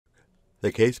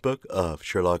The Casebook of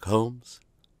Sherlock Holmes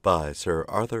by Sir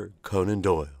Arthur Conan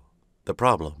Doyle. The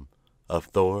Problem of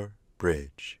Thor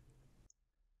Bridge.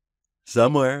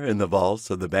 Somewhere in the vaults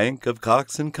of the Bank of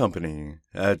Cox and Company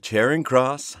at Charing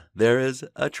Cross there is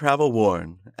a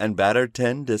travel-worn and battered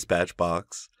tin dispatch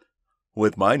box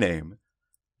with my name,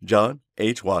 John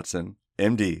H. Watson,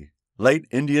 M.D., late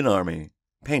Indian Army,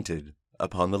 painted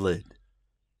upon the lid.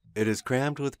 It is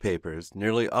crammed with papers,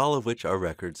 nearly all of which are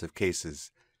records of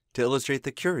cases, to illustrate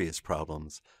the curious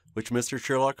problems which Mr.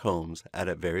 Sherlock Holmes had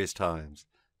at various times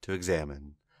to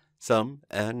examine. Some,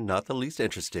 and not the least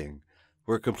interesting,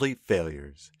 were complete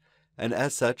failures, and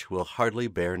as such will hardly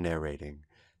bear narrating,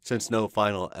 since no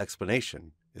final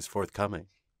explanation is forthcoming.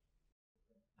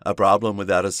 A problem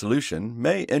without a solution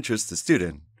may interest the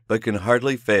student, but can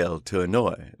hardly fail to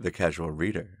annoy the casual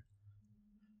reader.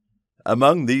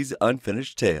 Among these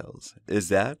unfinished tales is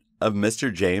that of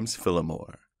Mr. James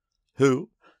Phillimore, who,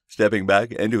 stepping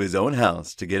back into his own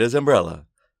house to get his umbrella,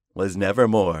 was never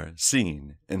more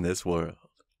seen in this world.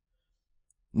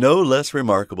 No less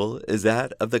remarkable is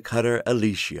that of the cutter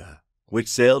Alicia, which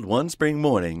sailed one spring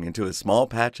morning into a small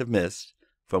patch of mist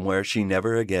from where she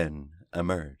never again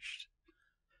emerged.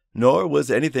 Nor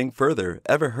was anything further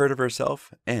ever heard of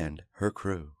herself and her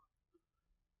crew.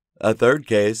 A third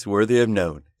case worthy of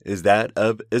note is that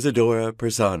of Isidora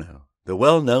Persano, the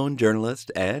well-known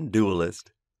journalist and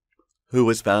duelist, who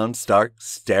was found stark,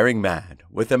 staring mad,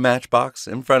 with a matchbox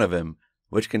in front of him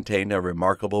which contained a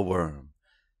remarkable worm,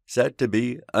 said to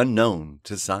be unknown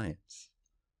to science.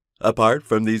 Apart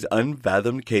from these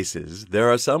unfathomed cases, there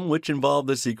are some which involve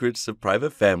the secrets of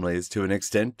private families to an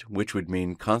extent which would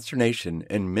mean consternation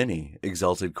in many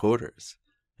exalted quarters,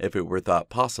 if it were thought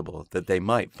possible that they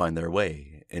might find their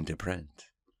way into print.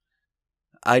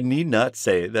 I need not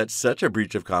say that such a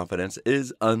breach of confidence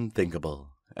is unthinkable,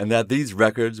 and that these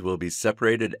records will be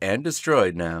separated and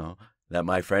destroyed now that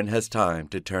my friend has time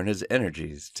to turn his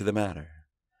energies to the matter.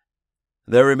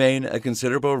 There remain a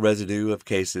considerable residue of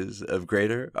cases of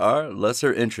greater or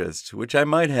lesser interest which I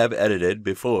might have edited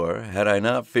before had I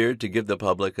not feared to give the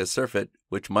public a surfeit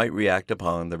which might react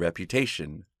upon the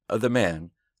reputation of the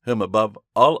man whom above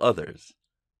all others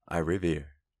I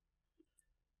revere.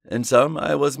 In some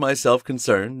I was myself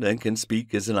concerned and can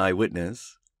speak as an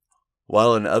eyewitness,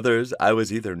 while in others I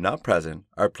was either not present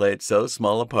or played so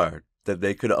small a part that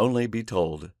they could only be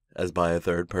told as by a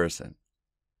third person.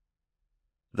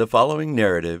 The following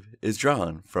narrative is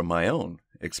drawn from my own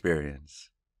experience.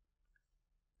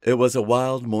 It was a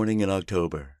wild morning in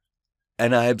October,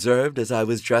 and I observed as I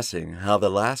was dressing how the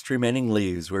last remaining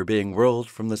leaves were being whirled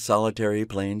from the solitary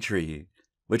plane tree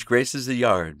which graces the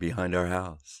yard behind our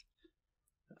house.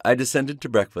 I descended to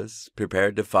breakfast,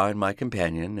 prepared to find my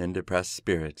companion in depressed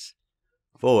spirits,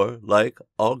 for, like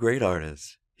all great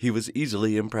artists, he was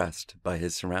easily impressed by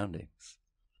his surroundings.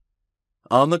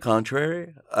 On the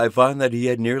contrary, I find that he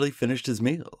had nearly finished his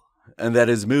meal, and that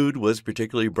his mood was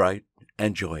particularly bright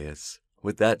and joyous,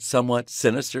 with that somewhat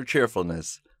sinister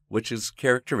cheerfulness which is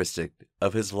characteristic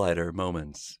of his lighter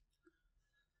moments.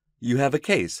 "You have a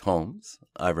case, Holmes,"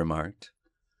 I remarked.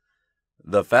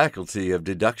 "The faculty of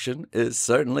deduction is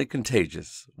certainly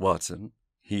contagious, Watson,"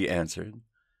 he answered.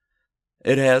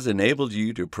 "It has enabled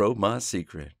you to probe my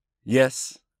secret.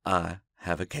 Yes, I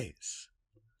have a case.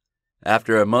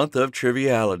 After a month of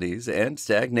trivialities and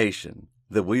stagnation,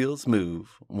 the wheels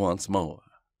move once more.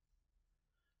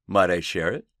 Might I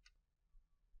share it?"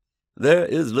 "There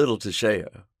is little to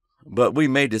share, but we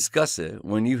may discuss it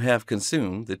when you have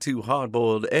consumed the 2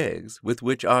 hard-boiled eggs with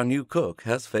which our new cook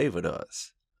has favored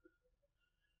us.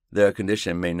 Their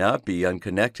condition may not be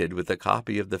unconnected with a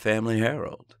copy of the Family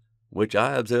Herald, which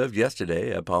I observed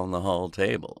yesterday upon the hall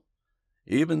table.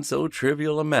 Even so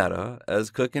trivial a matter as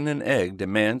cooking an egg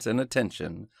demands an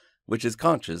attention which is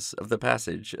conscious of the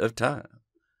passage of time,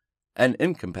 and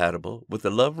incompatible with the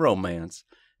love romance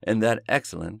in that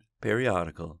excellent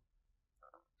periodical."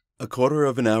 A quarter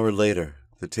of an hour later,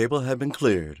 the table had been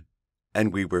cleared,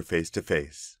 and we were face to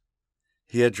face.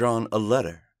 He had drawn a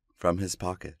letter from his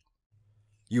pocket.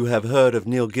 "You have heard of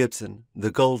Neil Gibson, the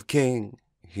Gold King,"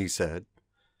 he said.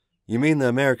 "You mean the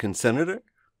American senator?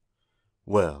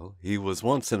 Well, he was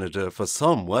once senator for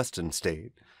some western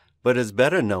state, but is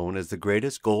better known as the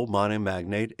greatest gold mining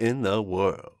magnate in the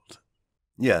world."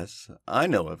 "Yes, I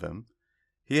know of him.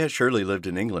 He has surely lived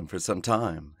in England for some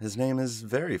time. His name is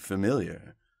very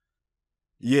familiar."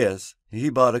 "Yes, he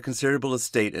bought a considerable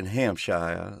estate in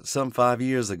Hampshire some 5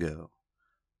 years ago.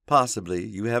 Possibly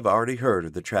you have already heard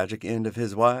of the tragic end of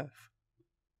his wife?"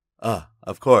 "Ah,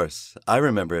 of course, I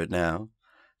remember it now.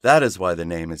 That is why the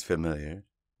name is familiar,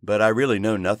 but I really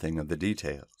know nothing of the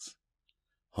details."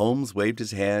 Holmes waved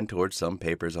his hand toward some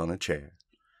papers on a chair.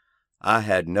 "I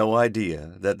had no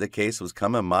idea that the case was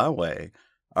coming my way,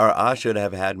 or I should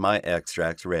have had my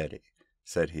extracts ready,"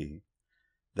 said he.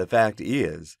 "The fact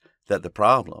is that the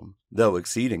problem, though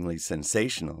exceedingly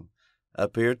sensational,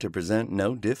 appeared to present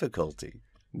no difficulty.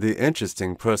 The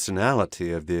interesting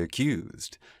personality of the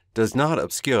accused does not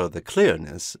obscure the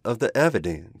clearness of the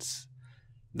evidence.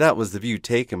 That was the view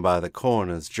taken by the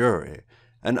coroner's jury,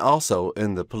 and also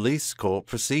in the police court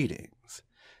proceedings.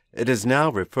 It is now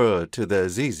referred to the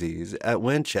Assizes at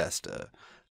Winchester.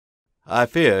 I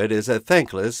fear it is a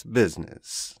thankless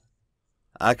business."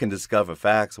 "I can discover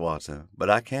facts, Watson, but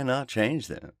I cannot change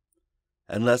them.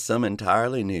 Unless some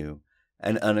entirely new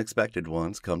and unexpected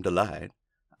ones come to light,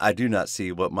 I do not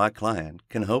see what my client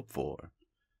can hope for."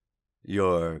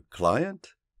 "Your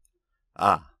client?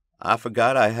 Ah, I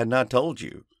forgot I had not told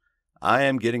you. I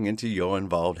am getting into your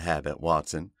involved habit,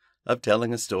 Watson, of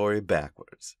telling a story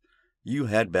backwards. You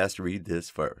had best read this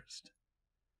first."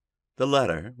 The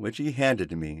letter, which he handed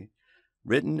to me,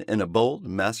 written in a bold,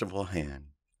 masterful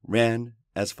hand, ran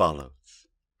as follows: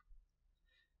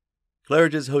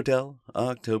 "Claridge's Hotel,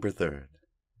 October 3rd.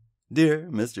 Dear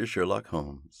Mr. Sherlock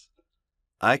Holmes,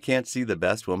 I can't see the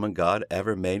best woman God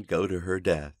ever made go to her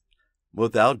death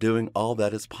without doing all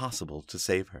that is possible to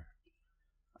save her.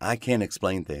 I can't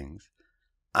explain things.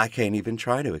 I can't even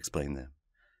try to explain them.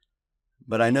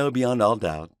 But I know beyond all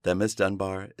doubt that Miss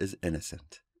Dunbar is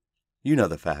innocent. You know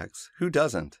the facts. Who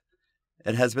doesn't?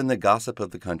 It has been the gossip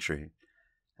of the country,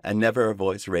 and never a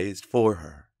voice raised for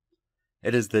her.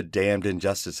 It is the damned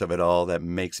injustice of it all that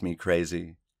makes me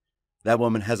crazy. That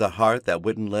woman has a heart that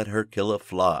wouldn't let her kill a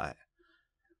fly.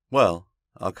 Well,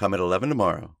 I'll come at 11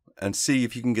 tomorrow and see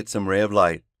if you can get some ray of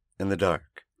light in the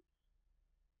dark.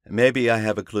 Maybe I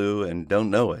have a clue and don't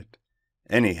know it.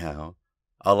 Anyhow,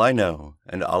 all I know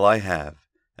and all I have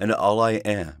and all I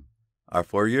am are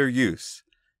for your use,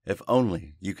 if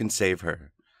only you can save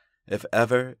her. If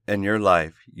ever in your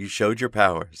life you showed your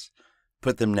powers,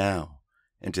 put them now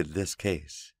into this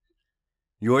case.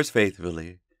 Yours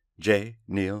faithfully, J.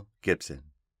 Neil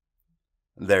Gibson."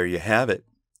 "There you have it,"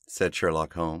 said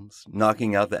Sherlock Holmes,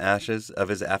 knocking out the ashes of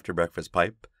his after-breakfast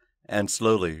pipe and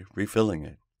slowly refilling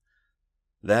it.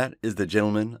 "That is the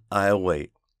gentleman I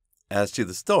await. As to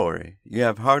the story, you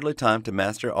have hardly time to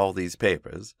master all these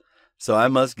papers, so I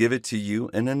must give it to you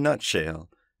in a nutshell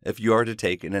if you are to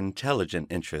take an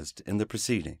intelligent interest in the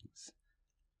proceedings.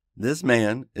 This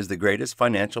man is the greatest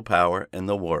financial power in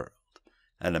the world,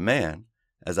 and a man,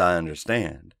 as I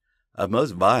understand, of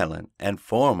most violent and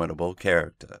formidable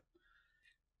character.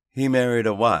 He married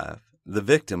a wife, the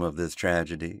victim of this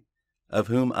tragedy, of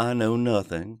whom I know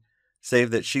nothing,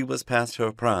 save that she was past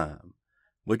her prime,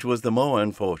 which was the more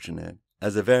unfortunate,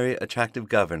 as a very attractive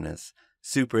governess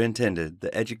superintended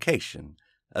the education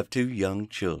of 2 young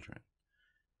children.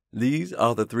 These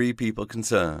are the 3 people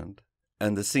concerned,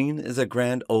 and the scene is a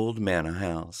grand old manor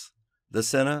house, the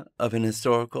center of an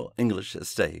historical English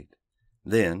estate.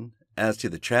 Then, as to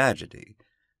the tragedy,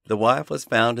 the wife was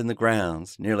found in the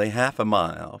grounds nearly half a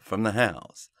mile from the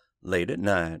house, late at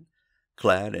night,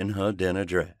 clad in her dinner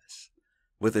dress,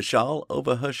 with a shawl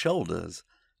over her shoulders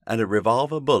and a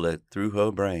revolver bullet through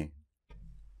her brain.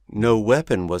 No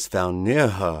weapon was found near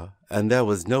her, and there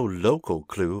was no local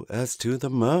clue as to the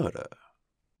murder."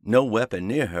 "No weapon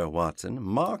near her, Watson.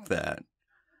 Mark that.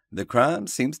 The crime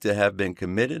seems to have been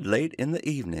committed late in the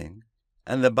evening,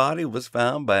 and the body was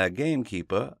found by a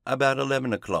gamekeeper about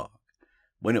 11 o'clock,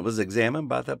 when it was examined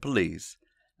by the police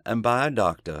and by a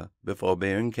doctor before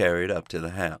being carried up to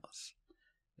the house.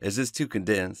 Is this too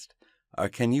condensed, or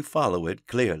can you follow it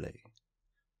clearly?"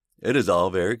 "It is all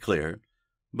very clear,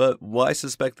 but why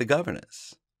suspect the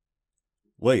governess?"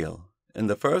 "Well, in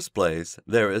the first place,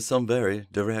 there is some very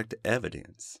direct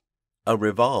evidence. A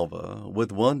revolver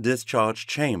with 1 discharged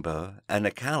chamber and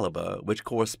a caliber which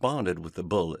corresponded with the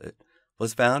bullet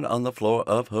was found on the floor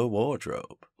of her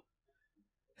wardrobe."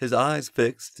 His eyes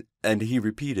fixed, and he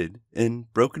repeated in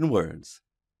broken words,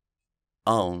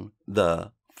 "On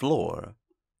the floor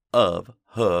of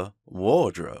her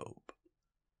wardrobe."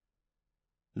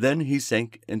 Then he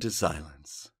sank into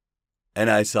silence, and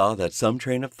I saw that some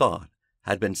train of thought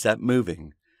had been set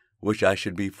moving, which I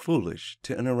should be foolish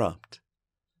to interrupt.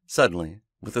 Suddenly,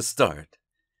 with a start,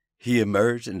 he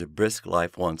emerged into brisk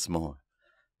life once more.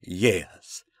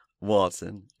 "Yes,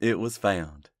 Watson, it was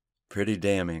found. Pretty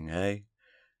damning, eh?"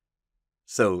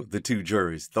 So the 2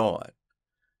 juries thought.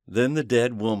 Then the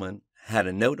dead woman had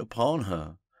a note upon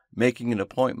her, making an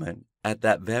appointment at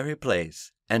that very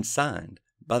place, and signed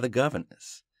by the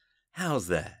governess. How's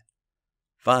that?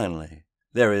 Finally,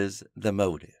 there is the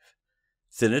motive.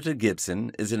 Senator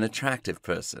Gibson is an attractive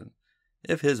person.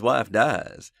 If his wife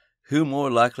dies, who more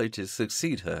likely to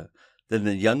succeed her than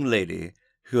the young lady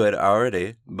who had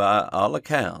already, by all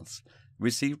accounts,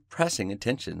 received pressing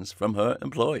attentions from her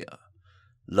employer?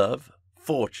 Love,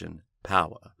 fortune,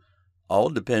 power, all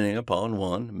depending upon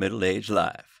one middle-aged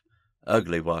life.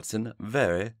 Ugly, Watson,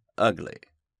 very ugly.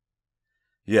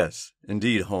 Yes,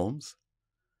 indeed, Holmes.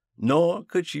 Nor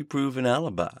could she prove an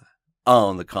alibi.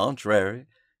 On the contrary,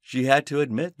 she had to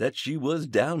admit that she was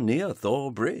down near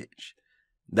Thor Bridge.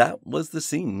 That was the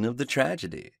scene of the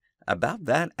tragedy, about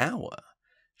that hour.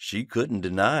 She couldn't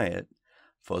deny it,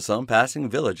 for some passing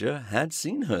villager had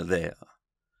seen her there.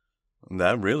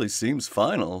 That really seems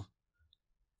final.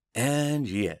 And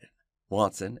yet,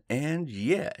 Watson, and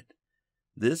yet,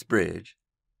 this bridge,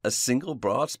 a single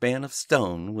broad span of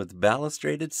stone with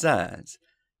balustraded sides,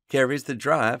 carries the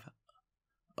drive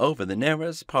over the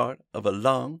narrowest part of a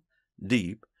long,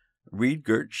 deep,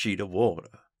 reed-girt sheet of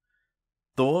water.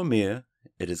 Thor Mere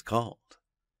it is called.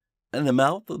 In the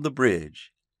mouth of the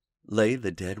bridge lay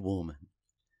the dead woman.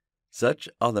 Such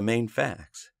are the main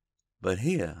facts. But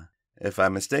here, if I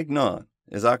mistake not,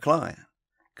 is our client,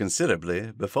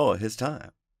 considerably before his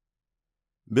time.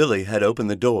 Billy had opened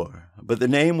the door, but the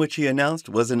name which he announced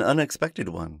was an unexpected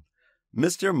one.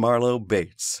 Mr. Marlowe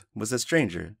Bates was a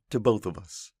stranger to both of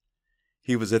us.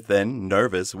 He was a thin,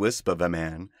 nervous wisp of a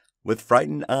man, with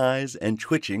frightened eyes and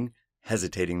twitching,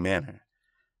 hesitating manner.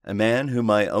 A man whom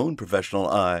my own professional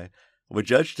eye would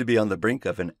judge to be on the brink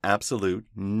of an absolute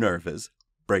nervous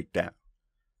breakdown.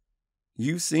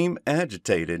 "You seem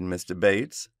agitated, Mr.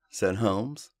 Bates," said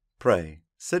Holmes. "Pray,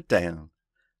 sit down.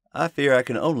 I fear I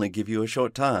can only give you a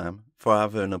short time, for I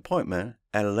have an appointment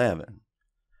at 11.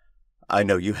 "I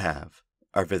know you have,"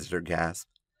 our visitor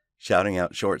gasped, shouting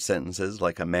out short sentences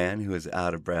like a man who is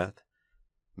out of breath.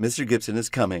 "Mr. Gibson is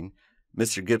coming.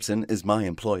 Mr. Gibson is my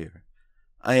employer.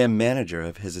 I am manager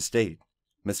of his estate.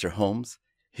 Mr. Holmes,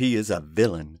 he is a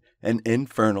villain, an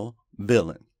infernal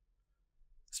villain."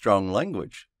 "Strong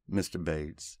language, Mr.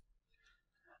 Bates."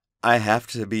 "I have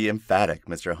to be emphatic,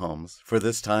 Mr. Holmes, for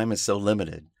this time is so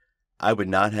limited. I would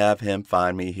not have him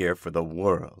find me here for the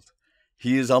world.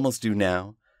 He is almost due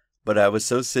now, but I was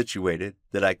so situated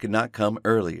that I could not come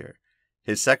earlier.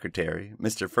 His secretary,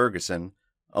 Mr. Ferguson,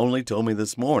 only told me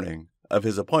this morning of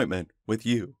his appointment with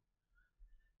you."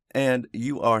 "And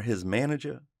you are his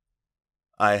manager?"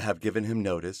 "I have given him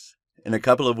notice. In a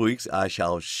couple of weeks I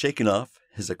shall have shaken off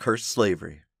his accursed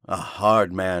slavery. A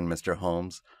hard man, Mr.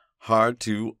 Holmes, hard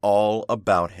to all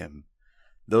about him.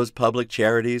 Those public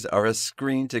charities are a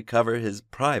screen to cover his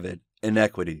private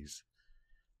iniquities.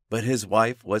 But his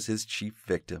wife was his chief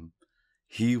victim.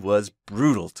 He was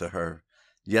brutal to her.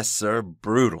 Yes, sir,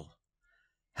 brutal.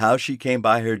 How she came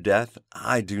by her death,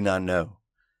 I do not know.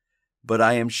 But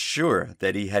I am sure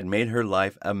that he had made her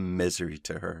life a misery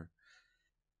to her.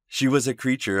 She was a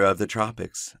creature of the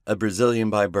tropics, a Brazilian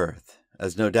by birth,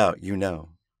 as no doubt you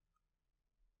know."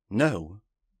 "No,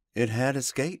 it had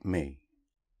escaped me."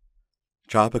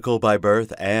 "Tropical by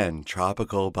birth and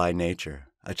tropical by nature,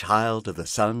 a child of the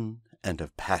sun and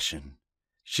of passion.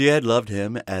 She had loved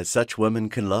him as such women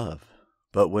can love,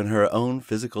 but when her own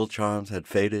physical charms had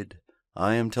faded,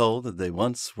 I am told that they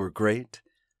once were great,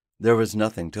 there was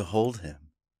nothing to hold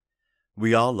him.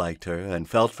 We all liked her and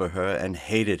felt for her and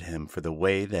hated him for the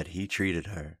way that he treated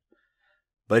her.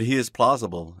 But he is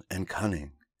plausible and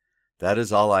cunning. That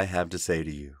is all I have to say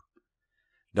to you.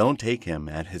 Don't take him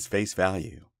at his face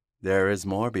value. There is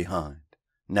more behind.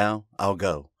 Now I'll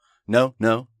go. No,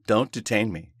 don't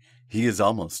detain me. He is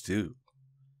almost due."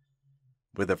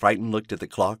 With a frightened look at the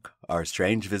clock, our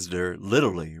strange visitor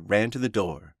literally ran to the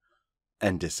door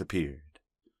and disappeared.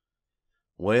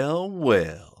 "Well,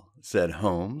 well," said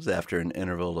Holmes after an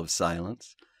interval of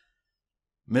silence.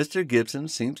 "Mr. Gibson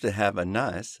seems to have a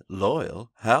nice,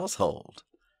 loyal household.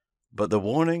 But the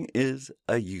warning is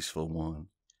a useful one,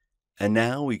 and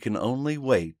now we can only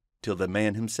wait till the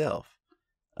man himself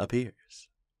appears."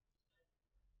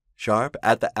 Sharp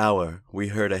at the hour we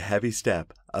heard a heavy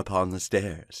step upon the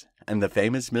stairs, and the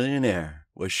famous millionaire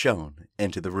was shown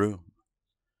into the room.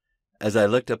 As I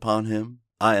looked upon him,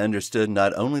 I understood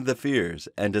not only the fears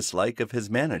and dislike of his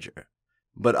manager,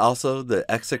 but also the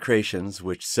execrations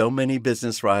which so many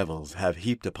business rivals have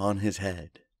heaped upon his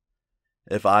head.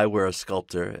 If I were a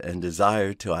sculptor and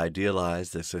desired to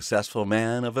idealize the successful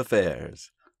man of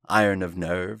affairs, iron of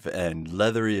nerve and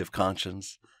leathery of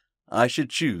conscience, I should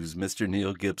choose Mr.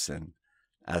 Neil Gibson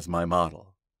as my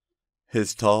model.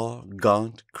 His tall,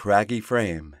 gaunt, craggy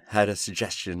frame had a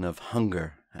suggestion of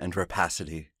hunger and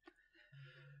rapacity.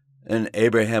 An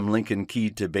Abraham Lincoln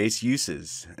key to base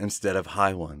uses instead of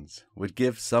high ones would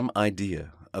give some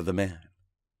idea of the man.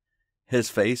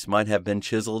 His face might have been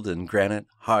chiseled in granite,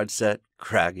 hard-set,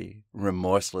 craggy,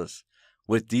 remorseless,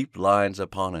 with deep lines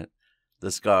upon it,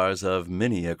 the scars of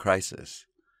many a crisis.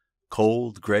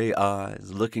 Cold gray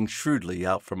eyes, looking shrewdly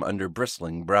out from under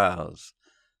bristling brows,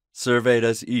 surveyed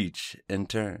us each in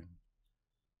turn.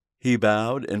 He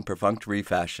bowed in perfunctory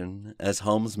fashion as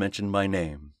Holmes mentioned my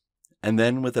name, and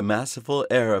then with a masterful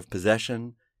air of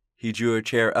possession, he drew a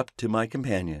chair up to my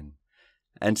companion,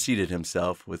 and seated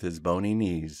himself with his bony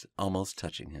knees almost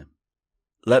touching him.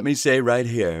 "Let me say right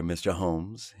here, Mr.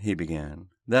 Holmes," he began,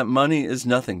 "that money is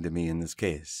nothing to me in this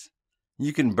case.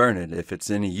 You can burn it if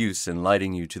it's any use in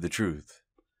lighting you to the truth.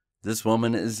 This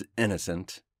woman is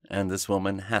innocent, and this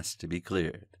woman has to be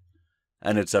cleared.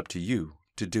 And it's up to you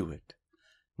to do it.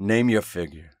 Name your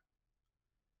figure."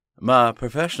 "My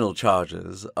professional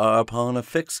charges are upon a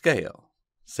fixed scale,"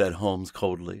 said Holmes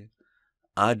coldly.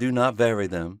 "I do not vary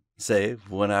them, save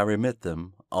when I remit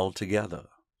them altogether."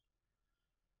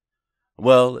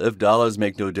 "Well, if dollars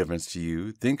make no difference to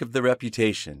you, think of the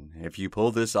reputation. If you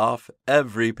pull this off,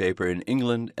 every paper in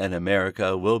England and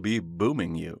America will be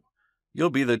booming you.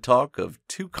 You'll be the talk of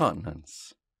 2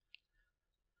 continents.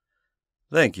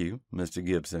 "Thank you, Mr.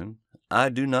 Gibson. I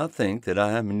do not think that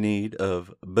I am in need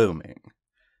of booming.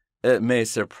 It may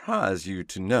surprise you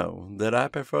to know that I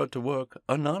prefer to work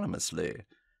anonymously,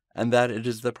 and that it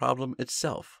is the problem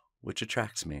itself which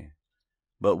attracts me.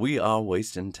 But we are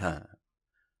wasting time.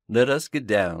 Let us get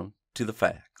down to the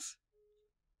facts.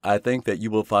 I think that you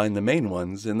will find the main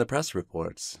ones in the press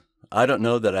reports. I don't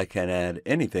know that I can add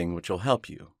anything which will help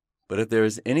you, but if there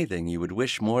is anything you would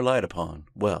wish more light upon,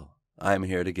 well, I am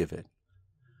here to give it."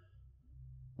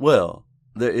 "Well,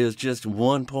 there is just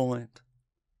one point."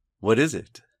 "What is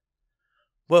it?"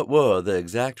 "What were the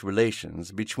exact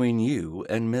relations between you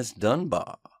and Miss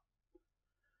Dunbar?"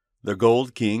 The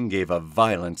Gold King gave a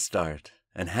violent start,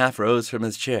 and half rose from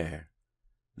his chair.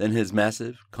 Then his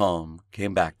massive calm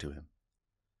came back to him.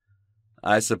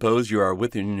 "I suppose you are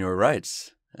within your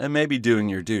rights, and may be doing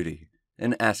your duty,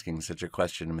 in asking such a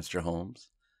question, Mr. Holmes."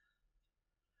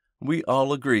 "We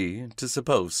all agree to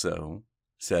suppose so,"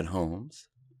 said Holmes.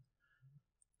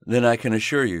 "Then I can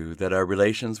assure you that our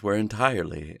relations were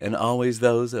entirely and always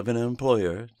those of an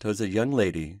employer towards a young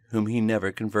lady whom he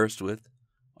never conversed with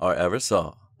or ever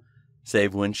saw,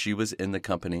 save when she was in the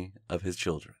company of his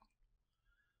children."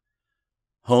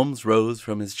 Holmes rose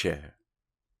from his chair.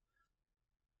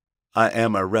 "I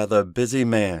am a rather busy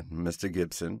man, Mr.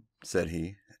 Gibson," said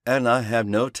he, "and I have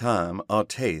no time or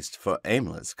taste for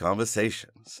aimless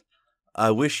conversations.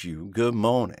 I wish you good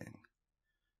morning."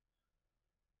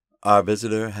 Our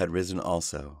visitor had risen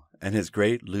also, and his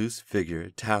great loose figure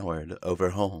towered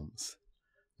over Holmes.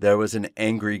 There was an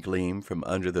angry gleam from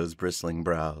under those bristling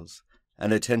brows,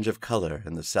 and a tinge of color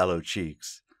in the sallow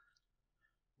cheeks.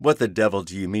 "What the devil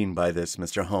do you mean by this,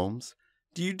 Mr. Holmes?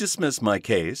 Do you dismiss my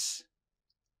case?"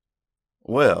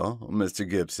 "Well, Mr.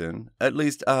 Gibson, at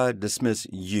least I dismiss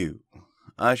you.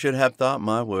 I should have thought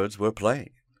my words were plain."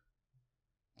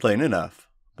 "Plain enough.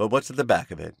 But what's at the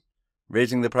back of it?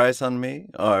 Raising the price on me,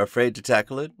 or afraid to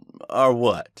tackle it, or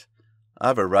what?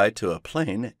 I've a right to a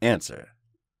plain answer."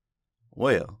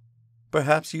 "Well,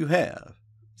 perhaps you have,"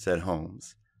 said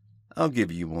Holmes. "I'll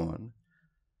give you one.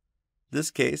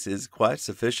 This case is quite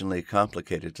sufficiently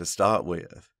complicated to start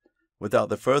with, without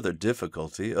the further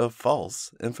difficulty of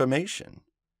false information."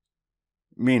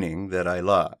 "Meaning that I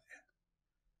lie."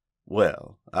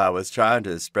 "Well, I was trying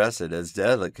to express it as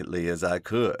delicately as I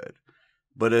could,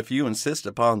 but if you insist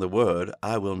upon the word,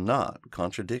 I will not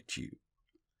contradict you."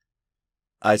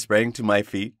 I sprang to my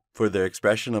feet, for the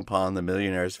expression upon the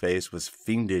millionaire's face was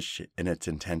fiendish in its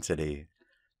intensity,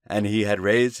 and he had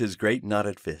raised his great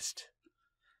knotted fist.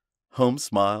 Holmes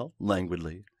smiled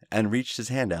languidly and reached his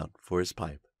hand out for his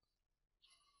pipe.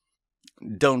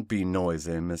 "Don't be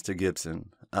noisy, Mr.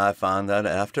 Gibson. I find that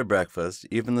after breakfast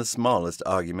even the smallest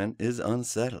argument is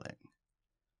unsettling.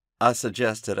 I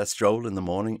suggest that a stroll in the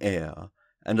morning air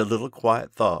and a little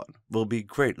quiet thought will be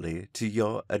greatly to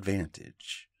your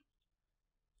advantage."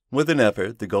 With an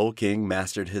effort the Gold King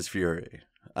mastered his fury.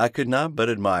 I could not but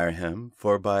admire him,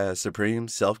 for by a supreme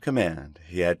self-command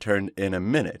he had turned in a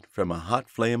minute from a hot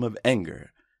flame of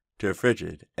anger to a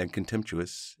frigid and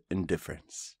contemptuous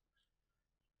indifference.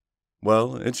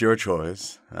 "Well, it's your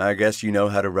choice. I guess you know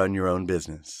how to run your own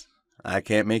business. I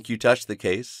can't make you touch the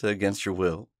case against your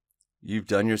will. You've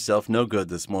done yourself no good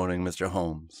this morning, Mr.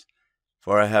 Holmes,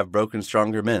 for I have broken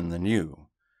stronger men than you.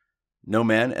 No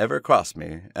man ever crossed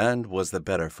me, and was the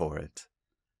better for it."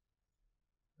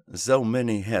 "So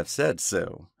many have said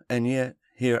so, and yet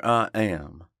 "Here I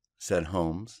am," said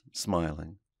Holmes,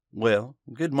 smiling. "Well,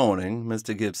 good morning,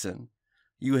 Mr. Gibson.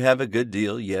 You have a good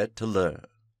deal yet to learn."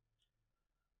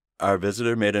 Our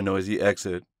visitor made a noisy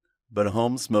exit, but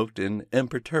Holmes smoked in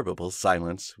imperturbable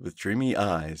silence with dreamy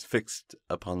eyes fixed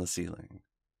upon the ceiling.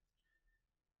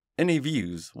 "Any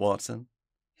views, Watson?"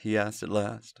 he asked at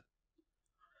last.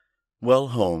 "Well,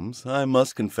 Holmes, I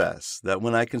must confess that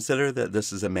when I consider that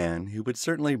this is a man who would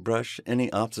certainly brush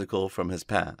any obstacle from his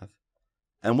path,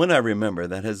 and when I remember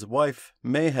that his wife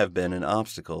may have been an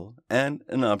obstacle and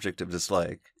an object of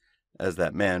dislike, as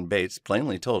that man Bates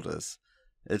plainly told us,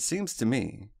 it seems to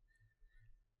me—"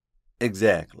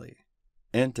 "Exactly,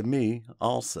 and to me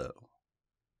also.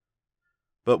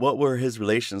 But what were his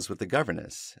relations with the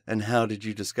governess, and how did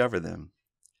you discover them?"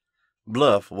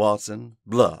 "Bluff, Watson,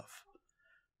 bluff.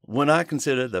 When I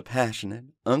consider the passionate,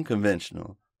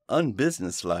 unconventional,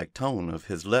 unbusinesslike tone of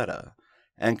his letter,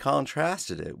 and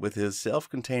contrasted it with his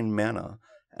self-contained manner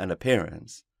and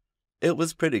appearance, it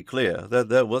was pretty clear that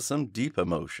there was some deep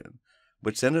emotion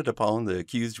which centered upon the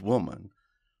accused woman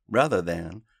rather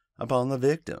than upon the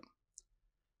victim.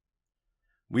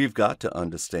 We've got to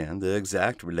understand the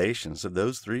exact relations of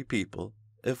those three people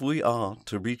if we are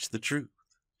to reach the truth.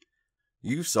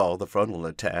 You saw the frontal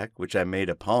attack which I made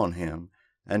upon him,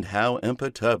 and how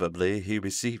imperturbably he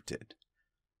received it.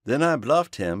 Then I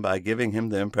bluffed him by giving him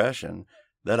the impression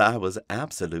that I was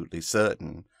absolutely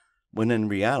certain, when in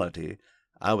reality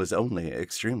I was only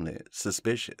extremely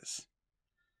suspicious."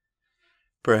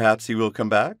 "Perhaps he will come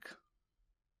back?"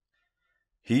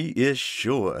 "He is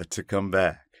sure to come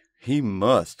back. He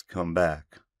must come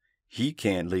back. He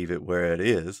can't leave it where it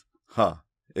is.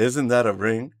 Isn't that a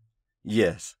ring?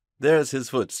 Yes, there's his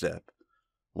footstep.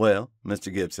 Well,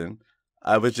 Mr. Gibson,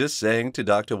 I was just saying to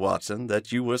Dr. Watson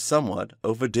that you were somewhat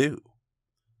overdue."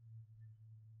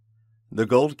 The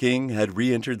Gold King had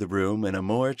re-entered the room in a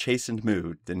more chastened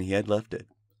mood than he had left it.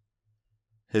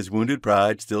 His wounded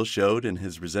pride still showed in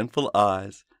his resentful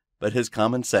eyes, but his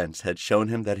common sense had shown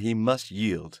him that he must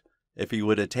yield if he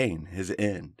would attain his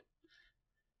end.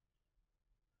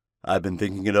 "I've been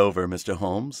thinking it over, Mr.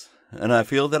 Holmes, and I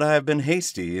feel that I have been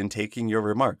hasty in taking your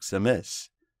remarks amiss.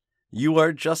 You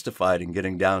are justified in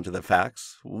getting down to the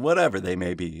facts, whatever they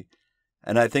may be,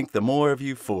 and I think the more of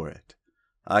you for it.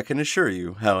 I can assure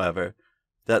you, however,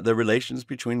 that the relations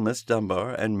between Miss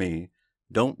Dunbar and me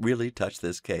don't really touch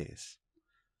this case.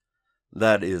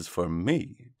 That is for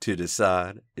me to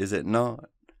decide, is it not?"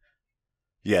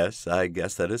 "Yes, I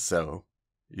guess that is so.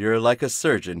 You're like a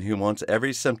surgeon who wants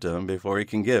every symptom before he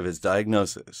can give his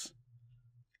diagnosis."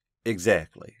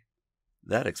 "Exactly.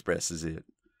 That expresses it.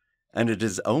 And it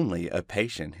is only a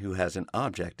patient who has an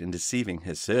object in deceiving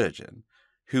his surgeon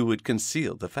who would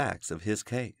conceal the facts of his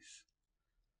case."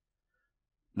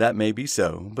 "That may be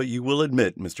so, but you will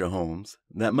admit, Mr. Holmes,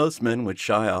 that most men would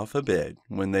shy off a bit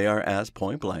when they are asked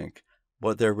point-blank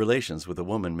what their relations with a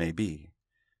woman may be,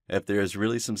 if there is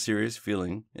really some serious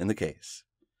feeling in the case.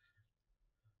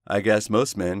 I guess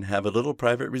most men have a little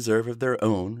private reserve of their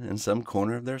own in some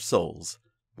corner of their souls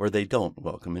where they don't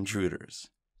welcome intruders,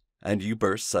 and you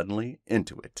burst suddenly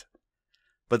into it.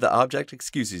 But the object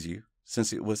excuses you,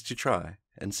 since it was to try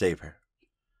and save her.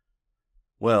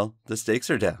 Well, the stakes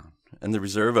are down, and the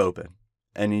reserve open,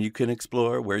 and you can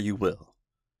explore where you will.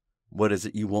 What is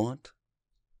it you want?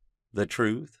 The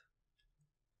truth?"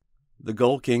 The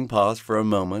Gold King paused for a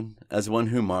moment as one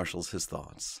who marshals his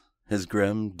thoughts. His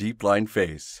grim, deep-lined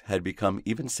face had become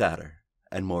even sadder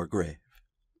and more grave.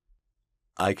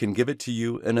 "I can give it to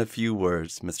you in a few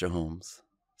words, Mr. Holmes,"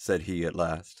 said he at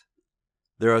last.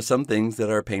 "There are some things that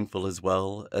are painful as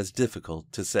well as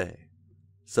difficult to say,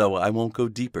 so I won't go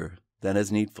deeper than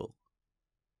is needful.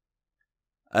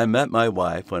 I met my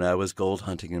wife when I was gold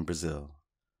hunting in Brazil.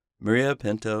 Maria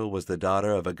Pinto was the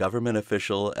daughter of a government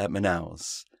official at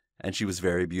Manaus, and she was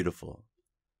very beautiful.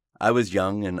 I was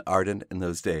young and ardent in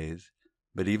those days,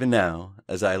 but even now,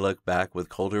 as I look back with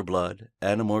colder blood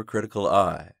and a more critical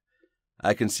eye,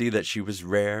 I can see that she was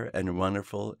rare and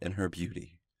wonderful in her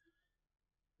beauty.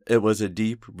 It was a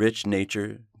deep, rich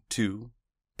nature, too,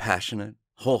 passionate,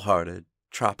 wholehearted,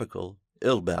 tropical,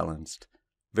 ill-balanced,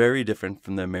 very different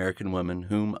from the American women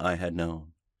whom I had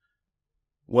known.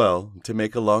 Well, to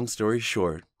make a long story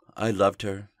short, I loved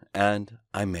her, and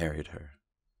I married her.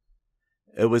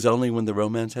 It was only when the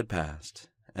romance had passed,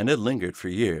 and it lingered for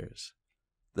years,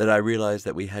 that I realized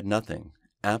that we had nothing,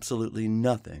 absolutely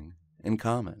nothing, in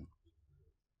common.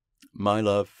 My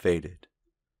love faded.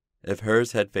 If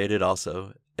hers had faded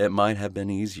also, it might have been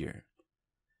easier.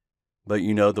 But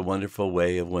you know the wonderful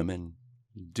way of women.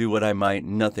 Do what I might,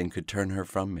 nothing could turn her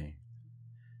from me.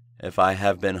 If I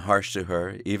have been harsh to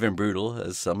her, even brutal,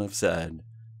 as some have said,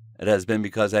 It has been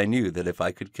because I knew that if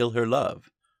I could kill her love,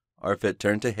 or if it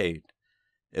turned to hate,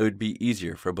 it would be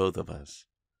easier for both of us.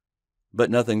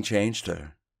 But nothing changed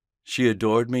her. She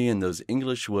adored me in those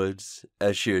English woods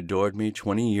as she adored me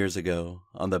 20 years ago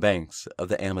on the banks of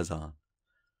the Amazon.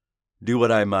 Do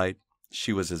what I might,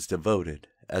 she was as devoted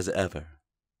as ever.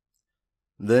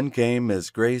 Then came Miss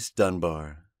Grace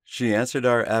Dunbar. She answered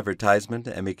our advertisement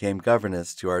and became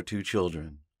governess to our 2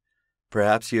 children.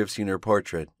 Perhaps you have seen her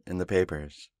portrait in the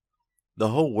papers. The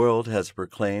whole world has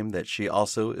proclaimed that she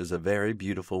also is a very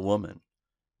beautiful woman.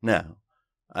 Now,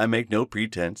 I make no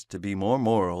pretense to be more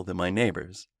moral than my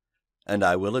neighbors, and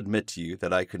I will admit to you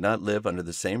that I could not live under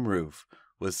the same roof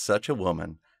with such a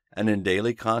woman and in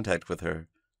daily contact with her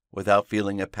without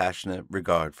feeling a passionate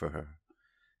regard for her.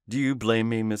 Do you blame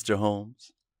me, Mr.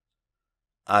 Holmes?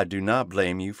 I do not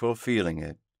blame you for feeling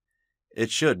it. It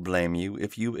should blame you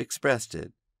if you expressed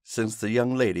it, since the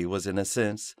young lady was in a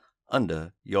sense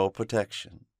under your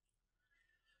protection.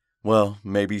 Well,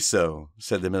 maybe so,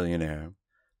 said the millionaire,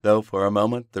 though for a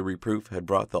moment the reproof had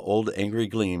brought the old angry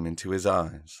gleam into his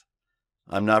eyes.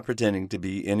 I'm not pretending to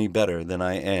be any better than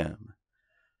I am.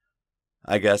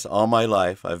 I guess all my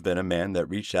life I've been a man that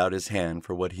reached out his hand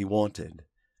for what he wanted,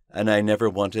 and I never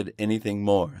wanted anything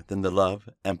more than the love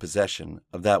and possession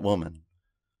of that woman.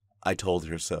 I told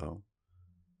her so.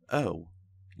 Oh,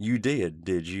 you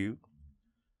did you?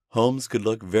 Holmes could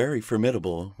look very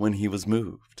formidable when he was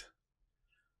moved.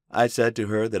 I said to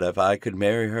her that if I could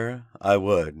marry her, I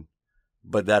would,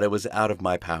 but that it was out of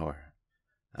my power.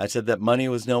 I said that money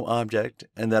was no object,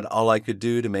 and that all I could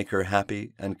do to make her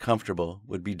happy and comfortable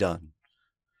would be done.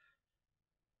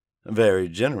 Very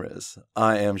generous,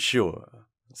 I am sure,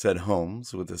 said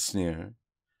Holmes with a sneer.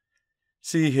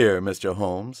 See here, Mr.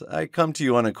 Holmes, I come to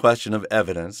you on a question of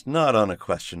evidence, not on a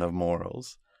question of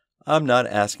morals. I'm not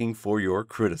asking for your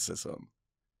criticism.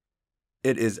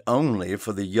 It is only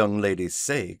for the young lady's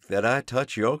sake that I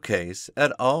touch your case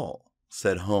at all,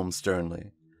 said Holmes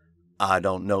sternly. I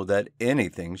don't know that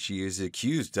anything she is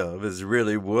accused of is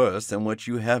really worse than what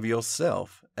you have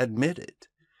yourself admitted,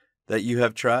 that you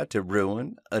have tried to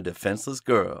ruin a defenseless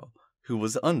girl who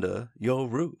was under your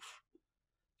roof.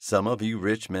 Some of you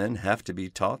rich men have to be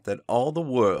taught that all the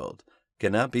world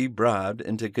cannot be bribed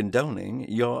into condoning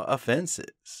your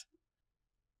offenses.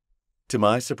 To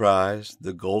my surprise,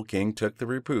 the Gold King took the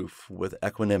reproof with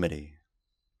equanimity.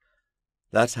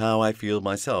 That's how I feel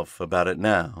myself about it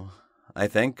now. I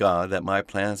thank God that my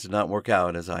plans did not work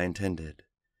out as I intended.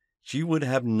 She would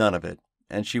have none of it,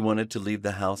 and she wanted to leave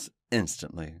the house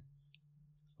instantly.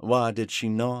 Why did she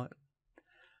not?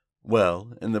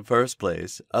 Well, in the first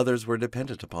place, others were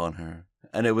dependent upon her,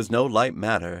 and it was no light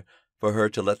matter for her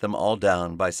to let them all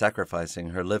down by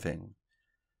sacrificing her living.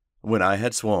 When I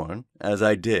had sworn, as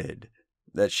I did,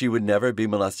 that she would never be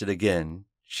molested again,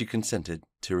 she consented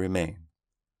to remain.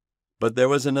 But there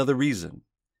was another reason.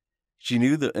 She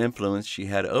knew the influence she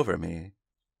had over me,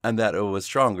 and that it was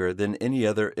stronger than any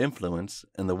other influence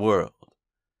in the world.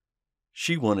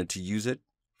 She wanted to use it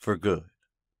for good.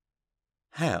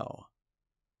 How?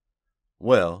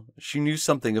 Well, she knew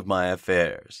something of my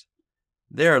affairs.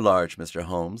 They are large, Mr.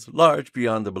 Holmes, large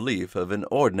beyond the belief of an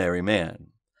ordinary man.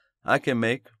 I can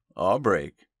make or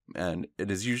break, and it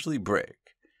is usually break.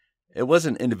 It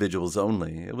wasn't individuals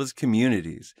only, it was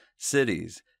communities,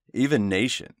 cities, even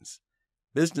nations.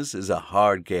 Business is a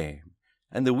hard game,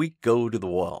 and the weak go to the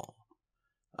wall.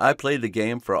 I played the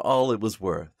game for all it was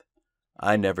worth.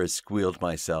 I never squealed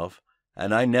myself,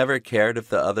 and I never cared if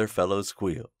the other fellow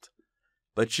squealed.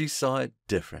 But she saw it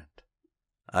different.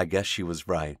 I guess she was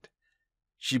right.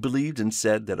 She believed and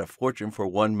said that a fortune for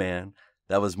one man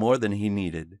that was more than he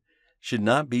needed should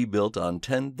not be built on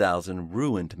 10,000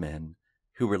 ruined men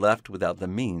who were left without the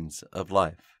means of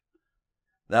life.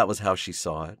 That was how she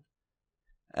saw it.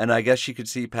 And I guess she could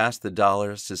see past the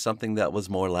dollars to something that was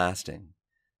more lasting.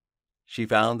 She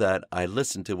found that I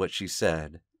listened to what she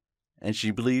said, and she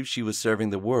believed she was serving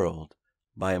the world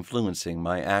by influencing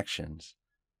my actions.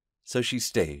 So she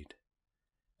stayed.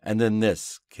 And then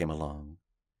this came along.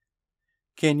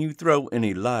 Can you throw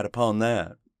any light upon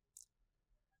that?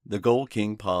 The Gold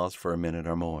King paused for a minute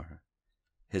or more,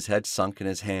 his head sunk in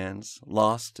his hands,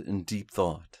 lost in deep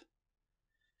thought.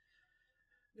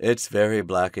 It's very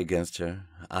black against her,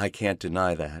 I can't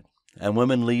deny that, and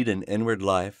women lead an inward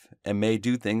life and may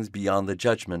do things beyond the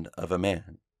judgment of a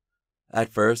man.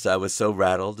 At first I was so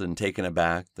rattled and taken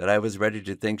aback that I was ready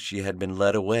to think she had been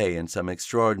led away in some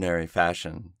extraordinary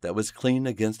fashion that was clean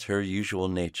against her usual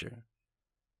nature.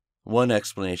 One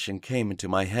explanation came into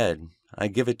my head. I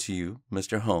give it to you,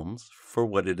 Mr. Holmes, for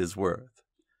what it is worth.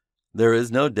 There is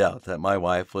no doubt that my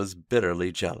wife was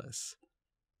bitterly jealous.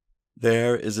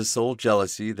 There is a soul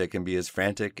jealousy that can be as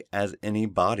frantic as any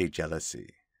body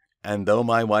jealousy. And though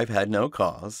my wife had no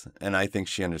cause, and I think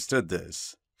she understood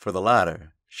this, for the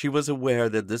latter, she was aware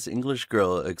that this English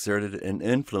girl exerted an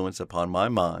influence upon my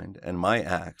mind and my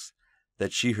acts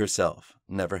that she herself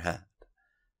never had.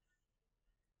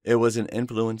 It was an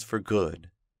influence for good,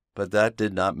 but that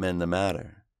did not mend the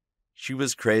matter. She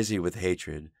was crazy with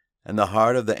hatred, and the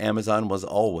heart of the Amazon was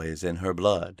always in her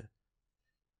blood.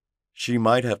 She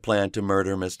might have planned to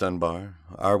murder Miss Dunbar,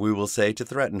 or we will say to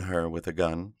threaten her with a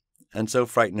gun, and so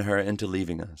frighten her into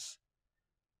leaving us.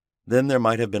 Then there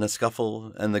might have been a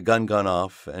scuffle, and the gun gone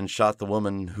off and shot the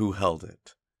woman who held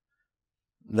it.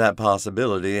 That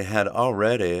possibility had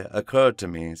already occurred to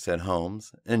me, said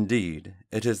Holmes. Indeed,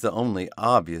 it is the only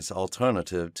obvious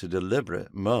alternative to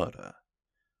deliberate murder.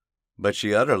 But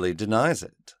she utterly denies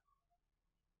it.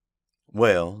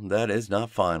 Well, that is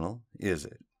not final, is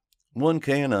it? One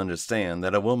can understand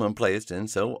that a woman placed in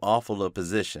so awful a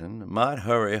position might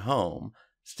hurry home,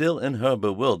 still in her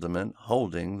bewilderment,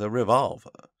 holding the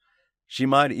revolver. She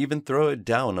might even throw it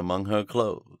down among her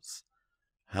clothes,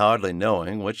 hardly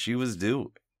knowing what she was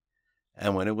doing.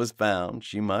 And when it was found,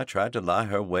 she might try to lie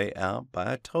her way out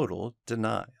by a total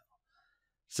denial.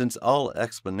 Since all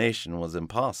explanation was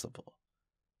impossible,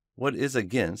 what is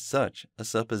against such a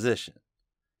supposition?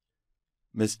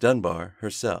 Miss Dunbar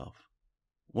herself.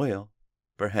 Well,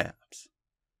 perhaps.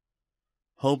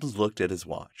 Holmes looked at his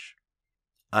watch.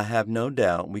 I have no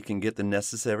doubt we can get the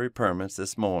necessary permits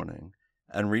this morning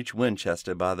and reach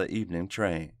Winchester by the evening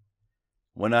train.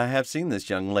 When I have seen this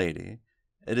young lady,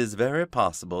 it is very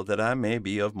possible that I may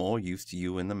be of more use to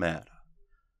you in the matter,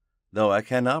 though I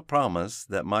cannot promise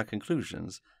that my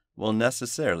conclusions will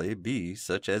necessarily be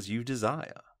such as you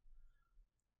desire.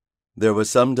 There was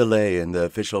some delay in the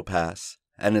official pass,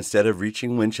 and instead of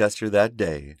reaching Winchester that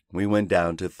day, we went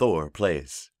down to Thor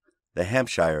Place, the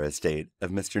Hampshire estate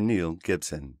of Mr. Neil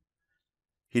Gibson.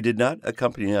 He did not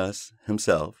accompany us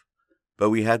himself, but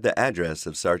we had the address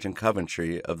of Sergeant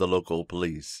Coventry of the local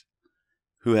police,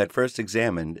 who had first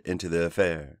examined into the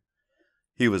affair.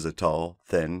 He was a tall,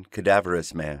 thin,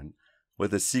 cadaverous man,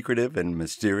 with a secretive and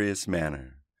mysterious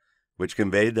manner, which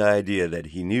conveyed the idea that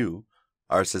he knew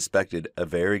or suspected a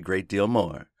very great deal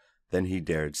more than he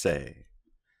dared say.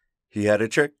 He had a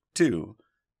trick, too,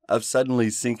 of suddenly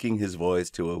sinking his voice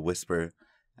to a whisper,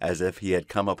 as if he had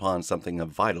come upon something of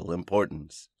vital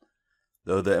importance,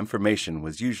 though the information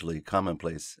was usually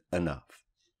commonplace enough.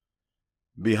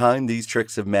 Behind these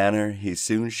tricks of manner, he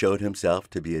soon showed himself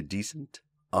to be a decent,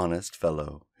 honest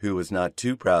fellow, who was not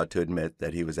too proud to admit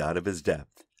that he was out of his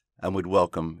depth, and would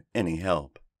welcome any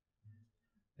help.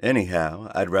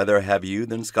 "Anyhow, I'd rather have you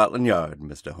than Scotland Yard,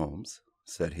 Mr. Holmes,"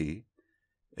 said he.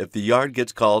 "If the Yard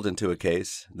gets called into a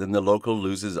case, then the local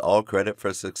loses all credit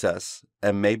for success,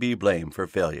 and may be blamed for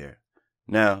failure.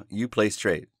 Now, you play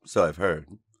straight, so I've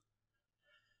heard."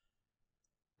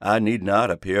 "I need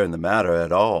not appear in the matter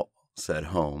at all," said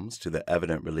Holmes, to the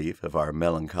evident relief of our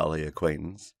melancholy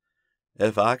acquaintance.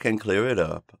 "If I can clear it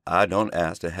up, I don't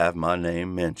ask to have my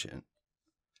name mentioned."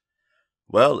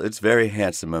 "Well, it's very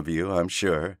handsome of you, I'm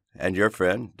sure, and your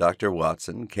friend, Dr.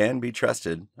 Watson, can be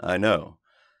trusted, I know.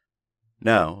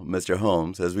 Now, Mr.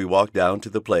 Holmes, as we walk down to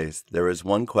the place, there is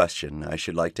one question I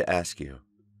should like to ask you.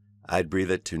 I'd breathe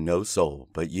it to no soul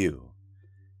but you."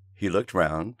 He looked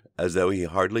round, as though he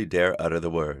hardly dare utter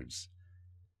the words.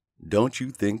 "Don't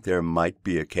you think there might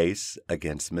be a case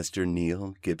against Mr.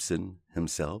 Neil Gibson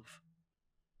himself?"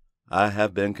 "I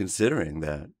have been considering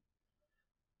that."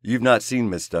 "You've not seen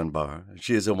Miss Dunbar.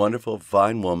 She is a wonderful,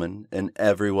 fine woman in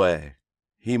every way.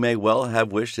 He may well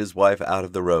have wished his wife out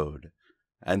of the road,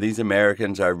 and these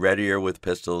Americans are readier with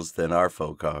pistols than our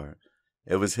folk are.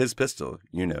 It was his pistol,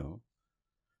 you know."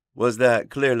 "Was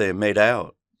that clearly made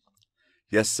out?"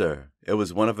 "Yes, sir. It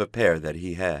was one of a pair that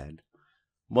he had."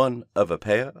 "One of a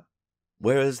pair?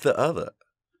 Where is the other?"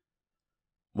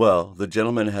 "Well, the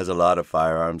gentleman has a lot of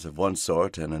firearms of one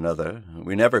sort and another.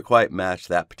 We never quite matched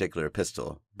that particular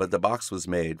pistol, but the box was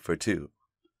made for two."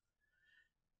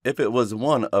 "If it was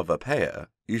one of a pair,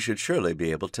 you should surely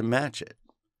be able to match it."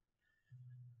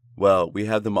 "Well, we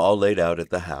have them all laid out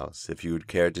at the house, if you would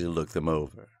care to look them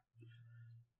over."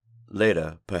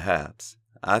 "Later, perhaps.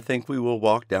 I think we will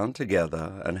walk down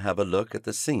together and have a look at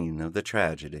the scene of the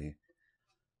tragedy."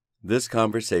 This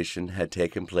conversation had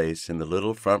taken place in the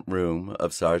little front room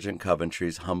of Sergeant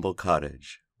Coventry's humble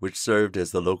cottage, which served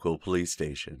as the local police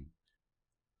station.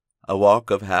 A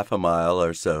walk of half a mile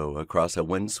or so across a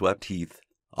wind-swept heath,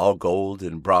 all gold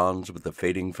and bronze with the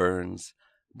fading ferns,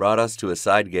 brought us to a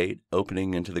side gate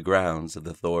opening into the grounds of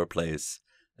the Thor Place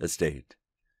estate.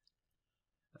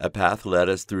 A path led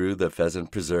us through the pheasant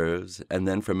preserves, and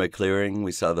then from a clearing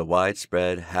we saw the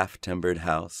widespread, half-timbered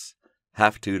house,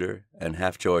 half Tudor and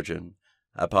half Georgian,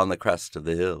 upon the crest of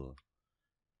the hill.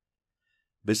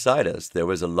 Beside us there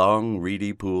was a long,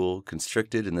 reedy pool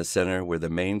constricted in the center where the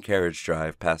main carriage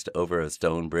drive passed over a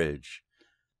stone bridge,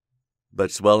 but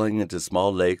swelling into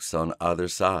small lakes on either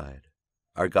side.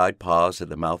 Our guide paused at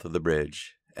the mouth of the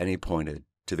bridge, and he pointed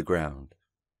to the ground.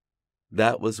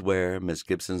 That was where Miss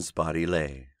Gibson's body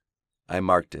lay. I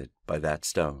marked it by that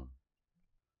stone.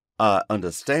 I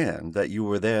understand that you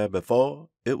were there before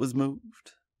it was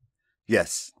moved?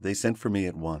 Yes, they sent for me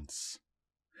at once.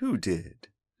 Who did?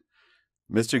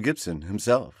 Mr. Gibson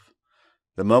himself.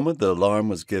 The moment the alarm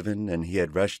was given and he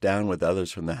had rushed down with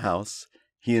others from the house,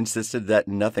 he insisted that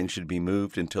nothing should be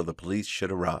moved until the police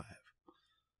should arrive.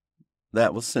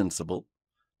 That was sensible.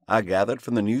 I gathered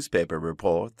from the newspaper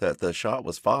report that the shot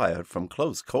was fired from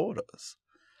close quarters.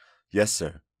 Yes,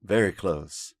 sir, very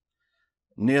close.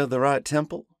 Near the right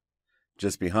temple?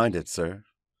 Just behind it, sir.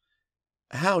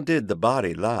 How did the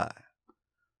body lie?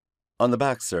 On the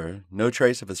back, sir. No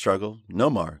trace of a struggle, no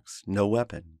marks, no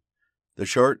weapon. The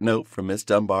short note from Miss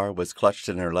Dunbar was clutched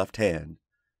in her left hand.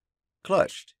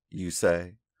 Clutched, you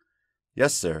say?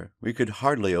 Yes, sir. We could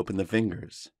hardly open the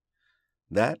fingers.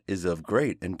 That is of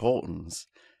great importance.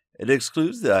 It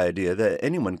excludes the idea that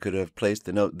anyone could have placed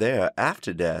the note there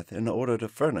after death in order to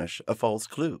furnish a false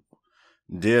clue.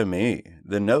 Dear me,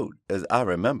 the note, as I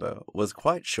remember, was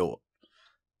quite short.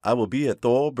 I will be at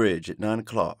Thor Bridge at 9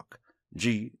 o'clock.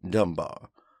 G. Dunbar.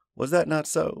 Was that not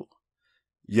so?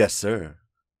 Yes, sir.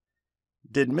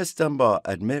 Did Miss Dunbar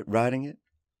admit writing it?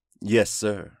 Yes,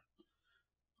 sir.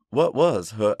 What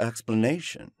was her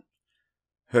explanation?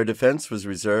 Her defense was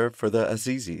reserved for the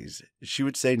assizes. She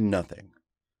would say nothing.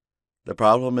 The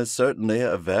problem is certainly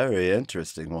a very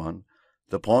interesting one.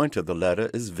 The point of the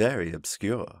letter is very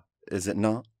obscure, is it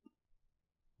not?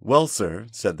 Well, sir,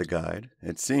 said the guide,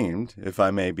 it seemed, if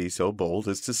I may be so bold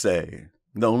as to say,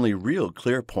 the only real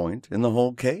clear point in the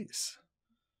whole case.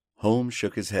 Holmes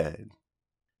shook his head.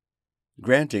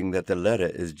 Granting that the letter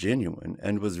is genuine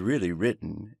and was really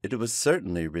written, it was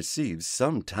certainly received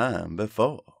some time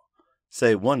before,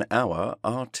 say 1 hour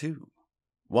or 2.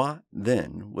 Why,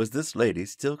 then, was this lady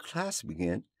still clasping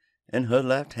it in her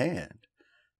left hand?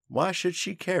 Why should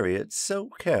she carry it so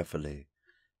carefully?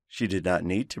 She did not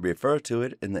need to refer to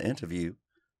it in the interview.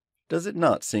 Does it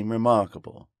not seem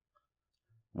remarkable?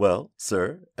 Well,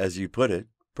 sir, as you put it,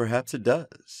 perhaps it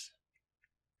does.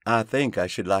 I think I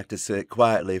should like to sit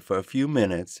quietly for a few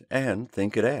minutes and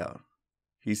think it out.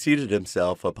 He seated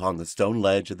himself upon the stone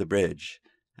ledge of the bridge,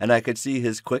 and I could see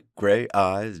his quick gray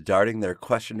eyes darting their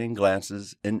questioning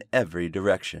glances in every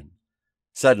direction.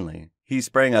 Suddenly, he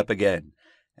sprang up again,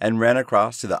 and ran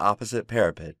across to the opposite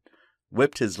parapet,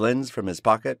 whipped his lens from his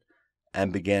pocket,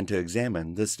 and began to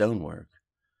examine the stonework.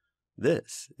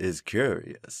 This is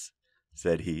curious,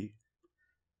 said he.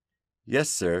 Yes,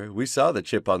 sir, we saw the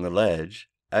chip on the ledge.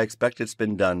 I expect it's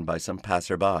been done by some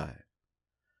passer-by.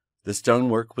 The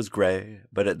stonework was gray,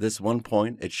 but at this one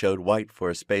point it showed white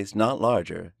for a space not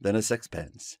larger than a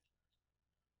sixpence.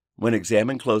 When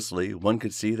examined closely, one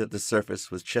could see that the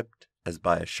surface was chipped as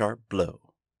by a sharp blow.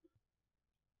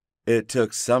 It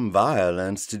took some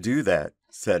violence to do that,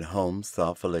 said Holmes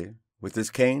thoughtfully. With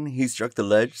his cane he struck the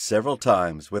ledge several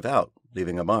times without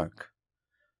leaving a mark.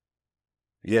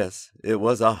 Yes, it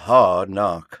was a hard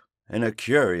knock, and a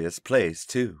curious place,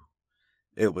 too.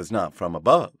 It was not from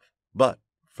above, but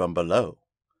from below,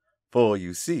 for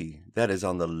you see that is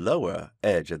on the lower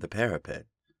edge of the parapet.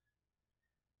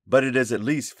 But it is at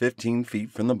least 15 feet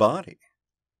from the body.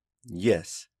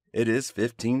 Yes, it is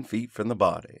 15 feet from the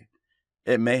body.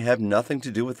 It may have nothing to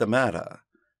do with the matter,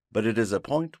 but it is a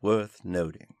point worth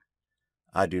noting.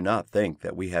 I do not think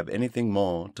that we have anything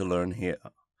more to learn here.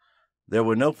 There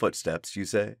were no footsteps, you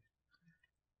say?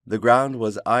 The ground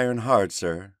was iron hard,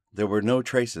 sir. There were no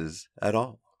traces at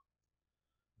all.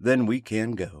 Then we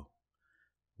can go.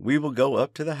 We will go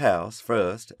up to the house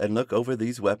first and look over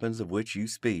these weapons of which you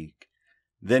speak.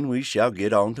 Then we shall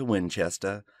get on to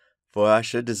Winchester, for I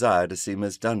should desire to see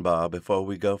Miss Dunbar before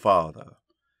we go farther.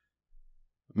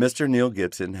 Mr. Neil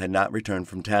Gibson had not returned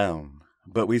from town,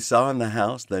 but we saw in the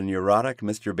house the neurotic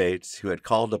Mr. Bates who had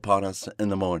called upon us in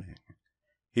the morning.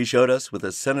 He showed us with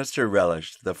a sinister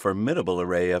relish the formidable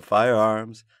array of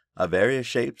firearms of various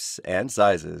shapes and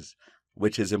sizes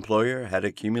which his employer had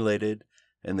accumulated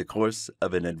in the course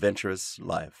of an adventurous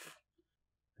life.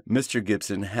 Mr.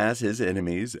 Gibson has his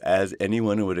enemies, as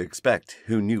anyone would expect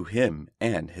who knew him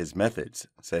and his methods,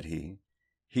 said he.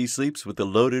 He sleeps with a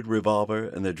loaded revolver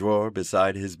in the drawer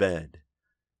beside his bed.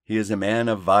 He is a man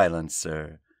of violence,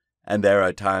 sir, and there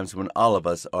are times when all of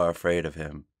us are afraid of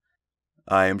him.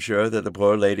 I am sure that the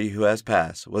poor lady who has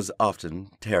passed was often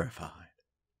terrified.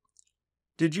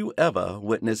 Did you ever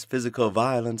witness physical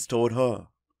violence toward her?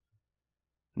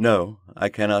 No, I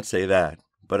cannot say that,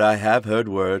 but I have heard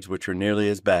words which were nearly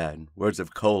as bad, words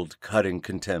of cold, cutting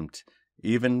contempt,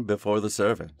 even before the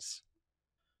servants.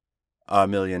 Our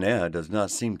millionaire does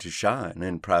not seem to shine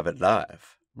in private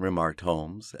life, remarked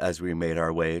Holmes, as we made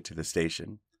our way to the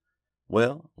station.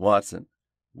 Well, Watson,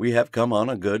 we have come on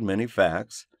a good many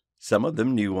facts, some of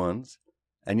them new ones,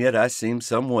 and yet I seem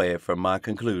some way from my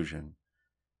conclusion.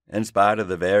 In spite of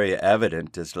the very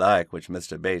evident dislike which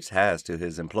Mr. Bates has to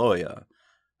his employer,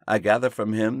 I gather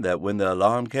from him that when the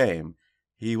alarm came,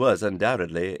 he was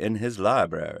undoubtedly in his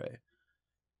library.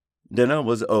 Dinner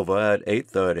was over at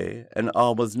 8:30, and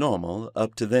all was normal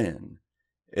up to then.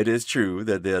 It is true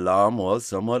that the alarm was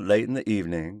somewhat late in the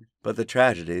evening, but the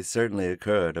tragedy certainly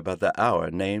occurred about the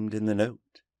hour named in the note.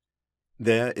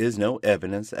 There is no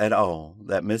evidence at all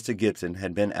that Mr. Gibson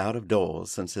had been out of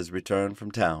doors since his return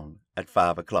from town at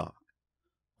 5 o'clock.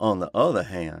 On the other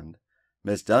hand,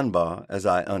 Miss Dunbar, as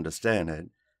I understand it,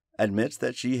 admits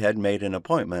that she had made an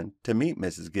appointment to meet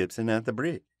Mrs. Gibson at the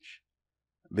bridge.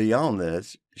 Beyond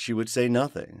this, she would say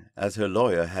nothing, as her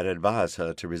lawyer had advised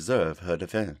her to reserve her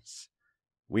defense.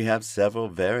 We have several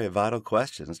very vital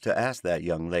questions to ask that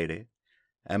young lady,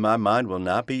 and my mind will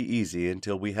not be easy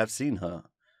until we have seen her.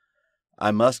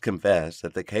 I must confess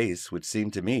that the case would seem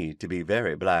to me to be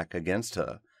very black against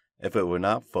her, if it were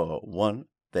not for one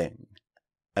thing.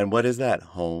 And what is that,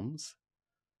 Holmes?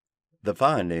 The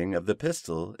finding of the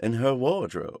pistol in her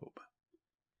wardrobe.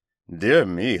 Dear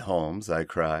me, Holmes, I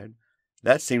cried.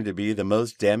 That seemed to be the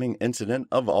most damning incident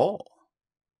of all.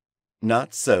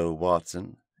 Not so,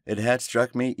 Watson. It had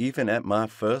struck me even at my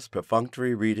first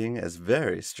perfunctory reading as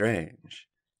very strange,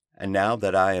 and now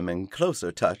that I am in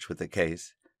closer touch with the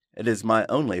case, it is my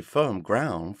only firm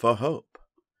ground for hope.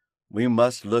 We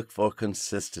must look for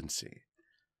consistency.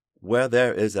 Where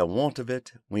there is a want of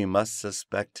it, we must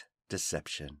suspect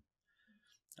deception.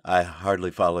 I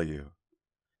hardly follow you.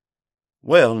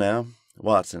 Well, now,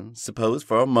 Watson, suppose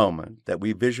for a moment that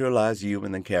we visualize you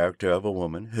in the character of a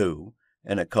woman who,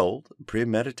 in a cold,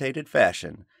 premeditated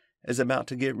fashion, is about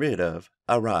to get rid of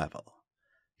a rival.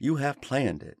 You have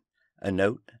planned it. A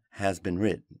note has been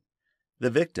written. The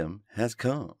victim has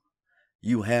come.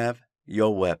 You have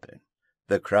your weapon.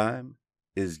 The crime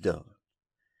is done.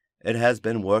 It has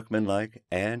been workmanlike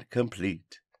and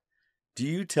complete. Do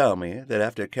you tell me that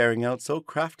after carrying out so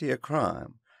crafty a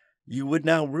crime, you would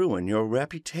now ruin your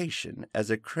reputation as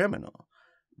a criminal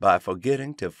by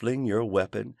forgetting to fling your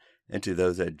weapon into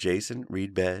those adjacent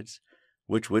reed beds,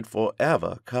 which would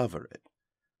forever cover it?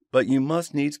 But you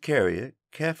must needs carry it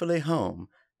carefully home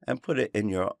and put it in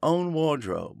your own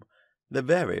wardrobe, the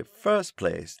very first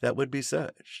place that would be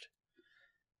searched.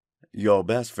 Your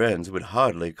best friends would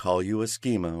hardly call you a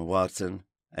schemer, Watson,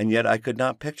 and yet I could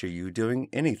not picture you doing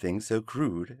anything so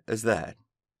crude as that.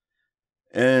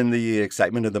 In the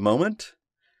excitement of the moment?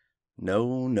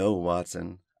 No, no,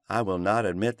 Watson. I will not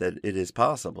admit that it is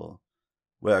possible.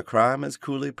 Where a crime is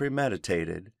coolly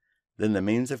premeditated, then the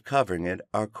means of covering it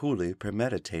are coolly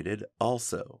premeditated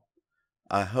also.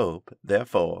 I hope,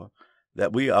 therefore,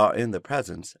 that we are in the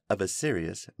presence of a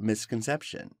serious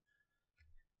misconception.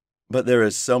 But there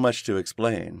is so much to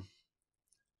explain.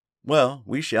 Well,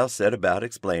 we shall set about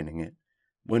explaining it.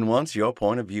 When once your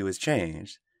point of view is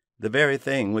changed, the very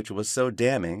thing which was so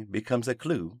damning becomes a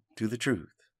clue to the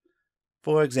truth.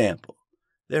 For example,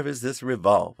 there is this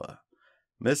revolver.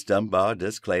 Miss Dunbar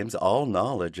disclaims all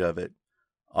knowledge of it.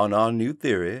 On our new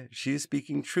theory, she is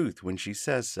speaking truth when she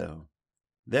says so.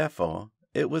 Therefore,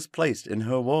 it was placed in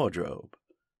her wardrobe.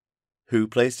 Who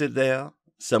placed it there?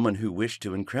 Someone who wished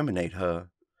to incriminate her.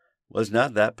 Was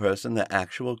not that person the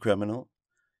actual criminal?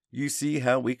 You see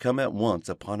how we come at once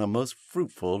upon a most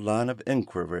fruitful line of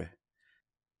inquiry.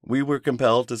 We were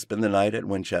compelled to spend the night at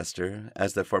Winchester,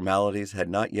 as the formalities had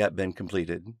not yet been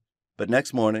completed, but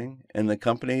next morning, in the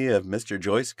company of Mr.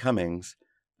 Joyce Cummings,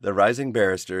 the rising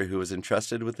barrister who was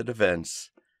entrusted with the defense,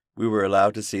 we were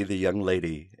allowed to see the young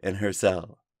lady in her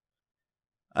cell.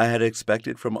 I had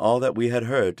expected from all that we had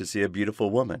heard to see a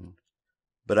beautiful woman,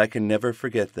 but I can never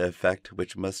forget the effect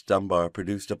which Miss Dunbar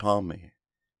produced upon me.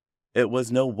 It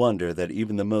was no wonder that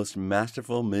even the most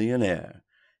masterful millionaire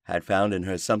had found in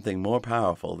her something more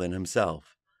powerful than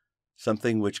himself,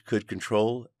 something which could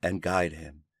control and guide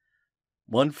him.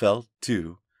 One felt,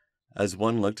 too, as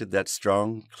one looked at that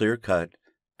strong, clear-cut,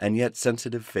 and yet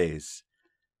sensitive face,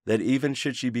 that even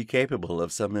should she be capable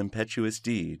of some impetuous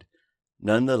deed,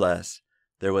 none the less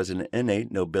there was an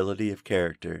innate nobility of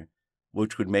character,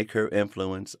 which would make her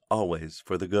influence always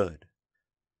for the good.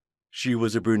 She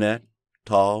was a brunette,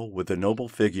 tall, with a noble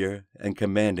figure and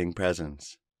commanding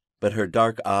presence, but her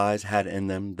dark eyes had in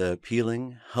them the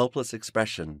appealing, helpless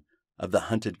expression of the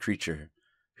hunted creature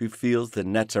who feels the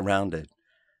nets around it,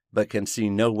 but can see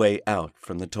no way out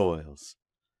from the toils.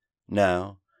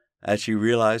 Now, as she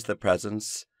realized the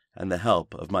presence and the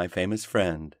help of my famous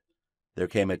friend, there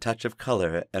came a touch of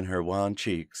color in her wan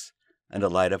cheeks, and a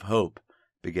light of hope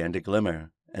began to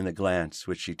glimmer in the glance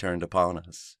which she turned upon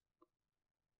us.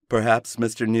 "Perhaps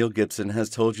Mr. Neil Gibson has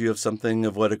told you of something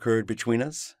of what occurred between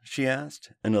us?" she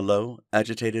asked, in a low,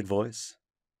 agitated voice.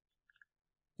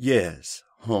 "Yes,"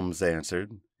 Holmes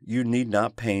answered. "You need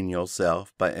not pain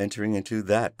yourself by entering into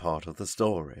that part of the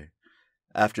story.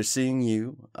 After seeing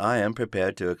you, I am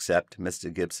prepared to accept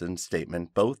Mr. Gibson's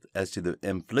statement both as to the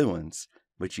influence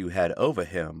which you had over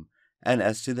him and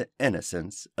as to the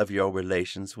innocence of your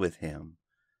relations with him.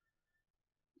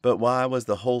 But why was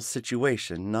the whole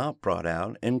situation not brought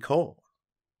out in court?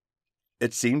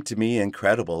 It seemed to me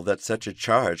incredible that such a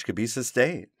charge could be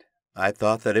sustained. I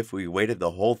thought that if we waited,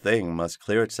 the whole thing must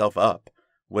clear itself up,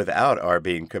 without our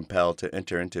being compelled to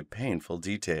enter into painful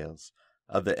details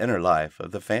of the inner life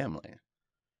of the family.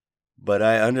 But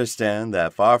I understand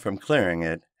that far from clearing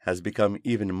it has become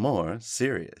even more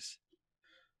serious."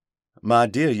 "My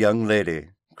dear young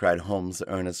lady," cried Holmes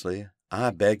earnestly, "I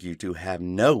beg you to have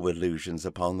no illusions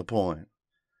upon the point.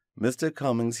 Mr.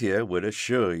 Cummings here would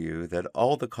assure you that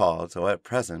all the cards are at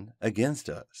present against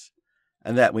us,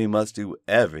 and that we must do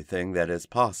everything that is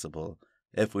possible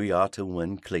if we are to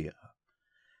win clear.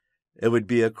 It would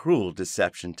be a cruel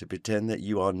deception to pretend that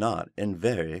you are not in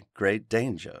very great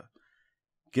danger.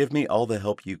 Give me all the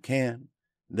help you can,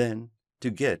 then, to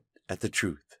get at the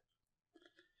truth."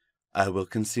 "I will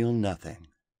conceal nothing."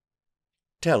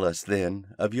 "Tell us,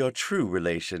 then, of your true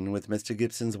relation with Mr.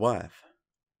 Gibson's wife."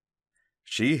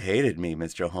 "She hated me,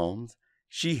 Mr. Holmes.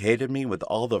 She hated me with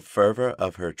all the fervor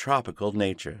of her tropical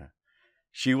nature.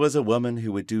 She was a woman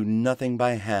who would do nothing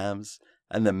by halves,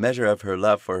 and the measure of her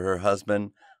love for her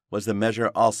husband was the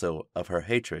measure also of her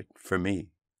hatred for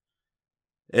me.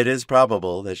 It is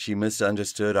probable that she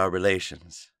misunderstood our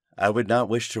relations. I would not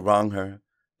wish to wrong her,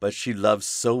 but she loved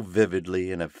so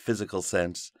vividly in a physical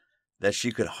sense that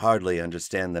she could hardly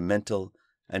understand the mental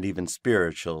and even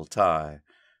spiritual tie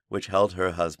which held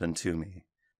her husband to me,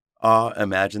 or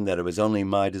imagine that it was only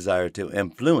my desire to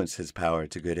influence his power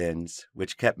to good ends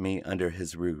which kept me under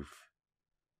his roof.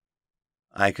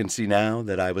 I can see now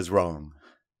that I was wrong.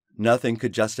 Nothing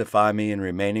could justify me in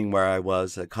remaining where I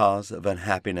was a cause of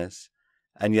unhappiness,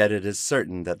 and yet it is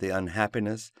certain that the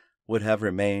unhappiness would have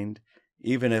remained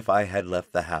even if I had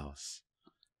left the house.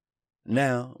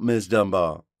 "Now, Miss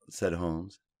Dunbar," said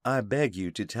Holmes, "I beg you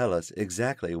to tell us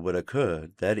exactly what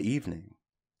occurred that evening."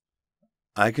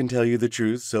 "I can tell you the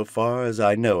truth so far as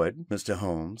I know it, Mr.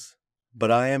 Holmes,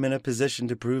 but I am in a position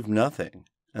to prove nothing,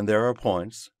 and there are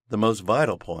points, the most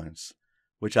vital points,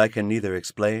 which I can neither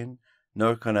explain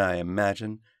nor can I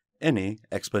imagine any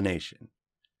explanation.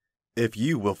 If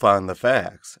you will find the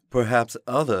facts, perhaps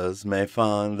others may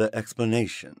find the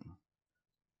explanation.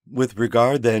 With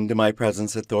regard, then, to my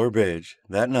presence at Thor Bridge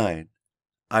that night,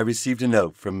 I received a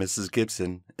note from Mrs.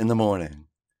 Gibson in the morning.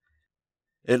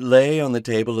 It lay on the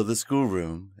table of the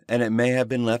schoolroom, and it may have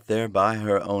been left there by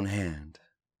her own hand.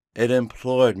 It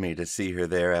implored me to see her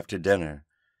there after dinner,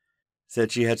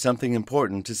 said she had something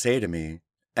important to say to me,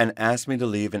 and asked me to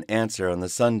leave an answer on the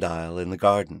sundial in the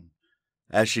garden,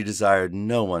 as she desired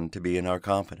no one to be in our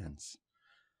confidence.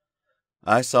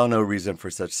 I saw no reason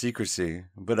for such secrecy,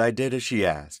 but I did as she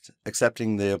asked,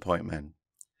 accepting the appointment.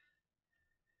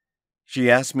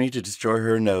 She asked me to destroy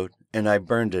her note, and I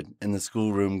burned it in the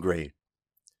schoolroom grate.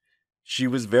 She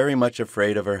was very much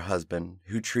afraid of her husband,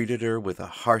 who treated her with a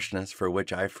harshness for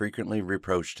which I frequently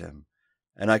reproached him,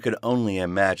 and I could only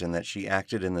imagine that she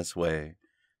acted in this way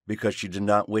because she did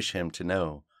not wish him to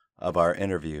know of our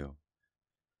interview.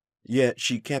 Yet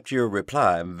she kept your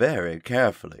reply very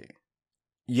carefully.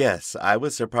 Yes, I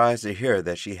was surprised to hear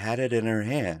that she had it in her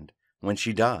hand when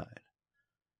she died.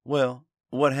 Well,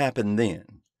 what happened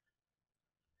then?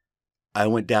 I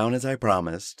went down as I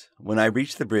promised. When I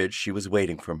reached the bridge, she was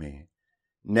waiting for me.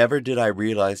 Never did I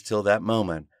realize till that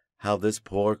moment how this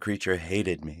poor creature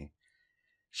hated me.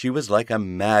 She was like a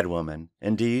madwoman.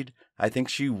 Indeed, I think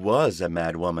she was a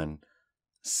madwoman,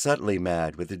 subtly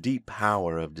mad with the deep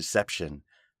power of deception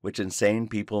which insane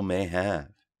people may have.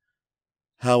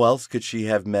 How else could she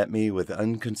have met me with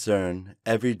unconcern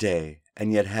every day,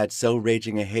 and yet had so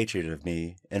raging a hatred of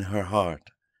me in her heart?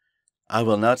 I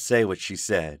will not say what she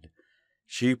said.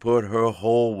 She poured her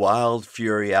whole wild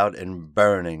fury out in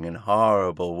burning and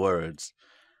horrible words.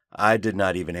 I did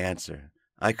not even answer.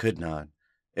 I could not.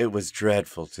 It was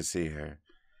dreadful to see her.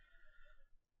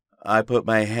 I put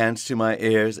my hands to my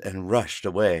ears and rushed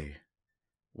away.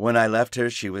 When I left her,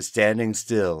 she was standing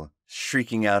still,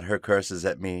 shrieking out her curses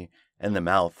at me in the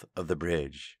mouth of the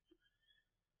bridge,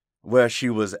 where she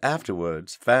was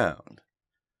afterwards found,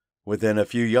 within a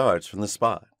few yards from the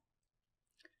spot.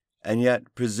 And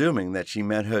yet, presuming that she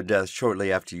met her death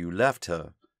shortly after you left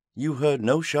her, you heard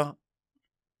no shot?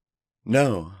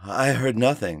 No, I heard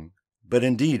nothing. But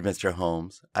indeed, Mr.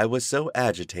 Holmes, I was so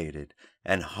agitated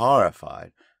and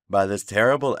horrified by this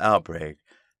terrible outbreak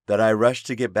that I rushed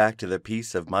to get back to the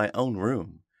peace of my own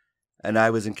room, and I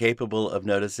was incapable of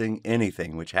noticing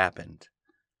anything which happened.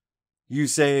 You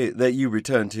say that you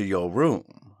returned to your room.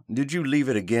 Did you leave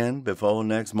it again before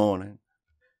next morning?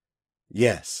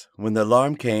 Yes, when the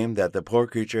alarm came that the poor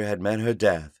creature had met her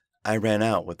death, I ran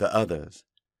out with the others.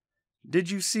 Did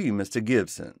you see Mr.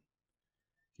 Gibson?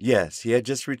 Yes, he had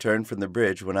just returned from the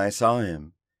bridge when I saw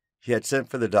him. He had sent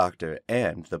for the doctor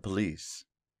and the police.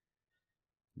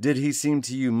 Did he seem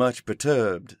to you much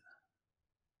perturbed?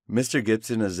 Mr.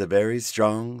 Gibson is a very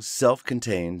strong,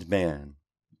 self-contained man.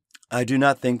 I do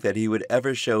not think that he would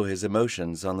ever show his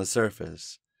emotions on the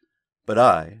surface, but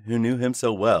I, who knew him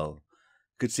so well,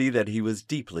 could see that he was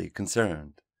deeply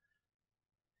concerned.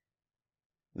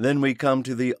 Then we come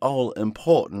to the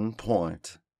all-important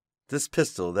point. This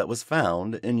pistol that was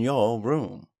found in your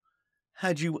room.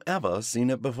 Had you ever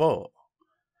seen it before?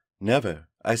 Never,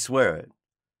 I swear it.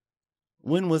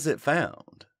 When was it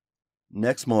found?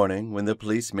 Next morning, when the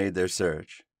police made their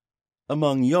search.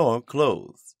 Among your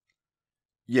clothes?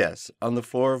 Yes, on the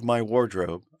floor of my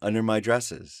wardrobe, under my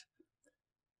dresses.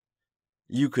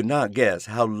 You could not guess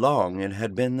how long it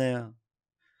had been there?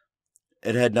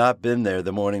 It had not been there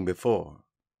the morning before.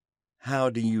 How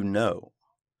do you know?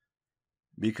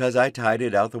 Because I tied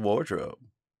it out the wardrobe.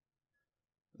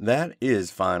 That is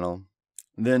final.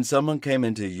 Then someone came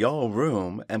into your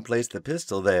room and placed the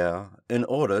pistol there in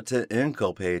order to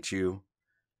inculpate you.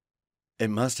 It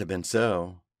must have been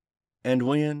so. And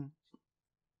when?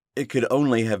 It could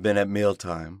only have been at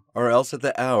mealtime, or else at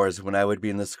the hours when I would be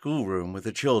in the schoolroom with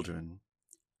the children.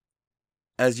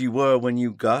 As you were when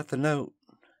you got the note?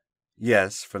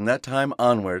 Yes, from that time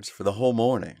onwards for the whole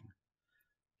morning.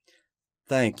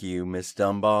 Thank you, Miss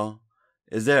Dunbar.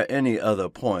 Is there any other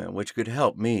point which could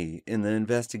help me in the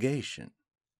investigation?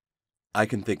 I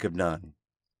can think of none.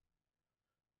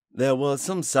 There was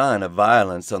some sign of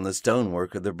violence on the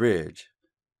stonework of the bridge.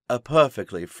 A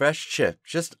perfectly fresh chip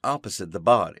just opposite the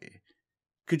body.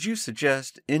 Could you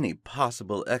suggest any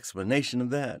possible explanation of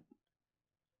that?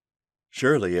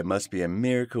 Surely it must be a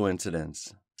mere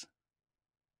coincidence.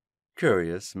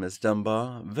 Curious, Miss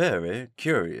Dunbar, very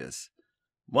curious.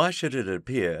 Why should it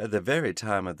appear at the very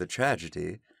time of the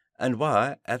tragedy, and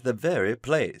why at the very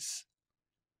place?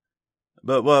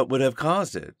 But what would have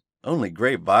caused it? Only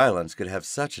great violence could have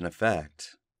such an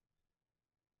effect.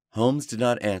 Holmes did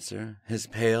not answer. His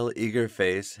pale, eager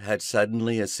face had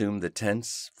suddenly assumed the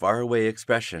tense, far-away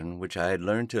expression which I had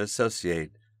learned to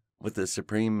associate with the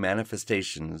supreme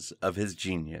manifestations of his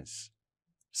genius.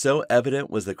 So evident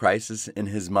was the crisis in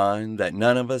his mind that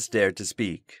none of us dared to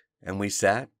speak, and we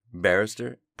sat,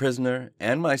 barrister, prisoner,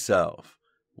 and myself,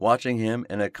 watching him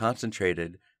in a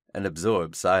concentrated and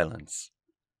absorbed silence.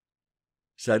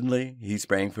 Suddenly he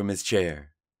sprang from his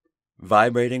chair,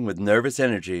 vibrating with nervous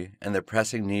energy and the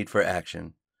pressing need for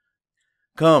action.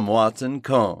 "Come, Watson,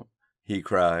 come," he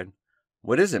cried.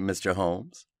 "What is it, Mr.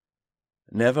 Holmes?"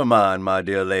 "Never mind, my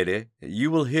dear lady.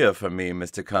 You will hear from me,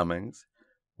 Mr. Cummings.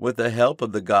 With the help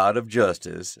of the God of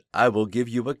Justice, I will give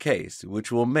you a case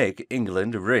which will make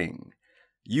England ring.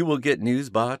 You will get news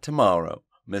by tomorrow,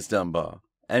 Miss Dunbar,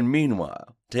 and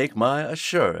meanwhile take my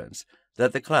assurance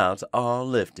that the clouds are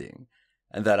lifting,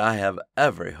 and that I have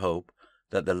every hope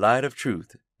that the light of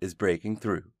truth is breaking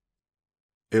through."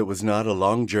 It was not a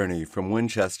long journey from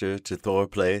Winchester to Thor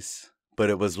Place, but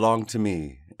it was long to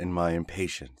me in my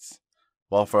impatience,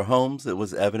 while for Holmes it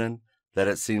was evident that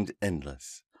it seemed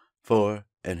endless, for,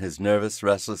 in his nervous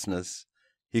restlessness,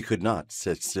 he could not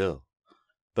sit still,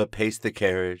 but paced the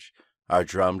carriage, or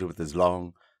drummed with his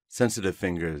long, sensitive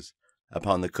fingers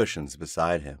upon the cushions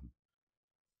beside him.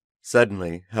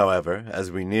 Suddenly, however,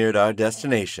 as we neared our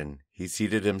destination, he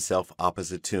seated himself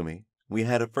opposite to me. We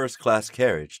had a first-class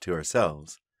carriage to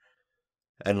ourselves,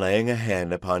 and laying a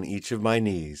hand upon each of my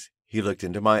knees, he looked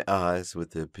into my eyes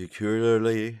with the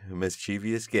peculiarly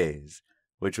mischievous gaze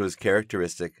which was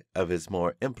characteristic of his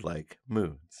more imp-like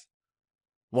moods.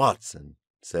 "Watson,"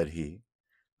 said he,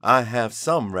 I have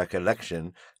some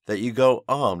recollection that you go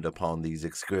armed upon these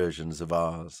excursions of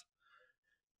ours.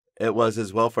 It was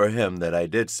as well for him that I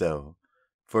did so,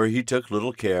 for he took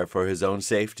little care for his own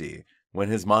safety when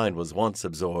his mind was once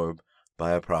absorbed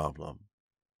by a problem,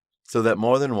 so that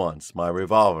more than once my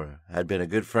revolver had been a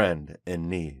good friend in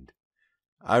need.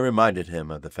 I reminded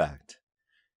him of the fact.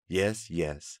 Yes,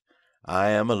 yes, I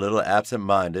am a little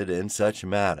absent-minded in such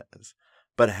matters,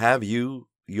 but have you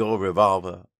your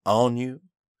revolver on you?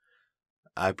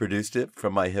 I produced it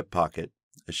from my hip pocket,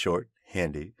 a short,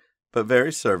 handy, but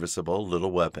very serviceable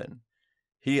little weapon.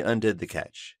 He undid the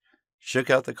catch, shook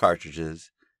out the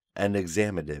cartridges, and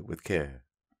examined it with care.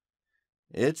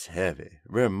 "It's heavy,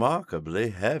 remarkably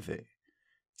heavy,"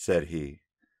 said he.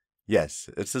 "Yes,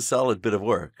 it's a solid bit of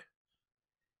work."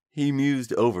 He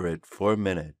mused over it for a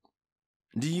minute.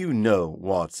 "Do you know,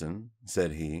 Watson,"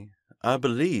 said he, "I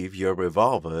believe your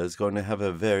revolver is going to have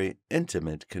a very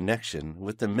intimate connection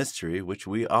with the mystery which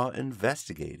we are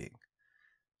investigating."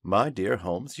 "My dear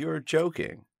Holmes, you're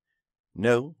joking."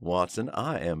 "No, Watson,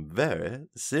 I am very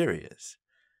serious.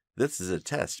 This is a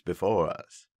test before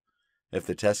us. If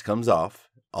the test comes off,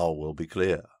 all will be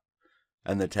clear,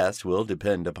 and the test will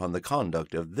depend upon the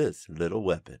conduct of this little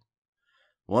weapon.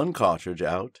 One cartridge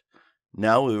out.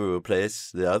 Now we will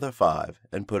replace the other 5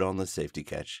 and put on the safety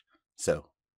catch. So.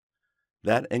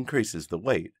 That increases the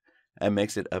weight and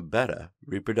makes it a better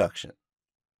reproduction."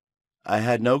 I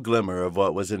had no glimmer of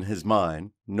what was in his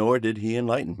mind, nor did he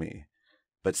enlighten me,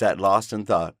 but sat lost in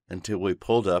thought until we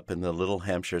pulled up in the little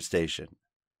Hampshire station.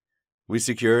 We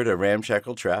secured a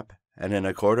ramshackle trap, and in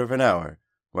a quarter of an hour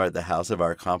were at the house of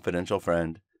our confidential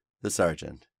friend, the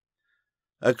sergeant.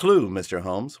 "A clue, Mr.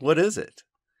 Holmes. What is it?"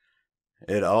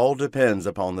 "It all depends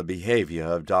upon the behavior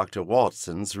of Dr.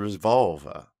 Watson's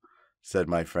revolver," said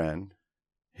my friend.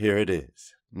 "Here it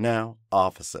is. Now,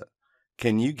 officer,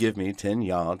 can you give me 10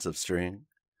 yards of string?"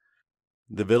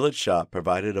 The village shop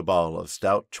provided a ball of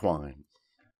stout twine.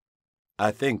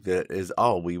 "I think that is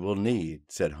all we will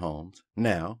need," said Holmes.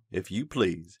 "Now, if you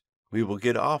please, we will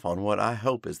get off on what I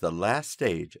hope is the last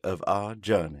stage of our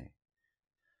journey."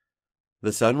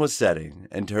 The sun was setting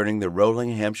and turning the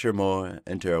rolling Hampshire moor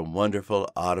into a wonderful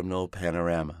autumnal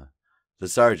panorama. The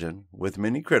sergeant, with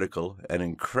many critical and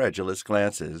incredulous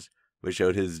glances, which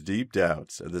showed his deep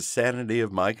doubts of the sanity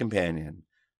of my companion,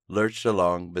 lurched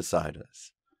along beside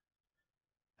us.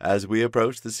 As we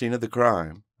approached the scene of the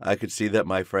crime, I could see that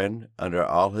my friend, under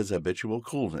all his habitual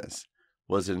coolness,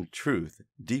 was in truth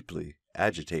deeply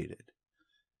agitated.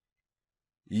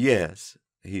 "Yes,"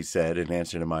 he said in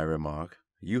answer to my remark,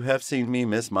 "you have seen me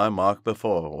miss my mark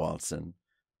before, Watson.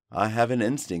 I have an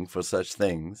instinct for such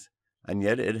things, and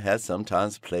yet it has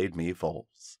sometimes played me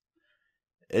false.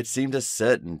 It seemed a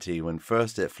certainty when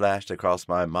first it flashed across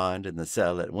my mind in the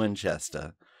cell at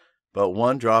Winchester, but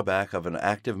one drawback of an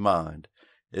active mind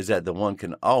is that the one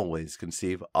can always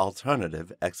conceive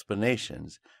alternative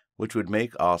explanations which would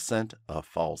make our scent a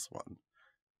false one.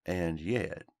 And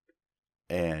yet,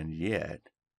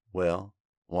 well,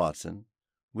 Watson,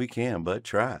 we can but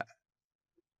try."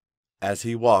 As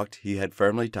he walked, he had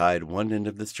firmly tied one end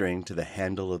of the string to the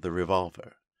handle of the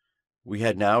revolver. We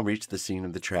had now reached the scene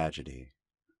of the tragedy.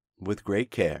 With great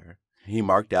care, he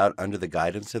marked out under the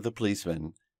guidance of the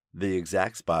policeman the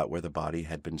exact spot where the body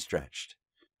had been stretched.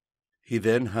 He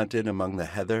then hunted among the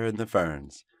heather and the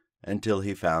ferns until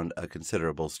he found a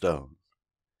considerable stone.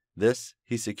 This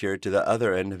he secured to the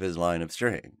other end of his line of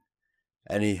string,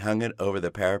 and he hung it over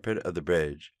the parapet of the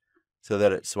bridge so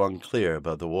that it swung clear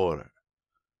above the water.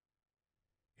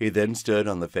 He then stood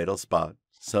on the fatal spot,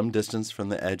 some distance from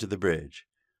the edge of the bridge,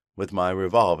 with my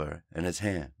revolver in his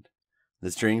hand,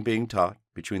 the string being taut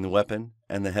between the weapon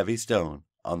and the heavy stone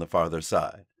on the farther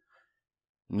side.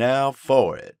 "Now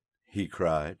for it," he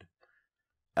cried.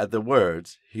 At the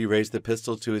words, he raised the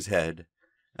pistol to his head,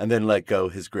 and then let go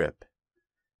his grip.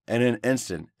 In an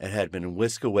instant it had been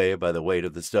whisked away by the weight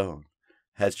of the stone,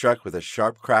 had struck with a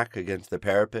sharp crack against the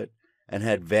parapet, and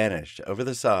had vanished over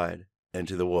the side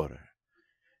into the water.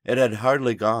 It had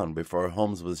hardly gone before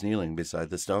Holmes was kneeling beside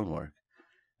the stonework,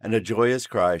 and a joyous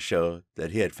cry showed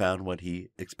that he had found what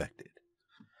he expected.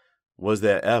 "Was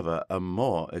there ever a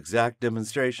more exact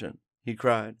demonstration?" he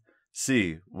cried.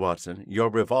 "See, Watson, your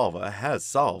revolver has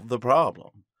solved the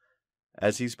problem."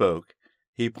 As he spoke,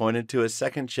 he pointed to a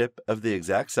second chip of the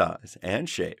exact size and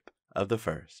shape of the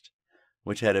first,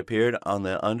 which had appeared on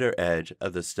the under edge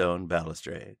of the stone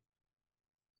balustrade.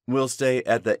 "We'll stay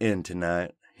at the inn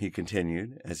tonight," he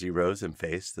continued, as he rose and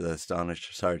faced the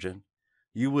astonished sergeant.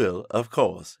 "You will, of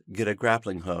course, get a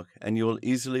grappling hook, and you will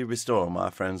easily restore my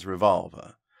friend's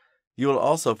revolver. You will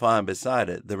also find beside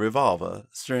it the revolver,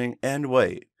 string, and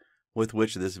weight, with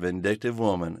which this vindictive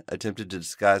woman attempted to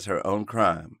disguise her own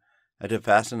crime and to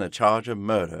fasten a charge of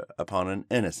murder upon an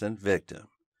innocent victim.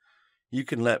 You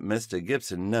can let Mr.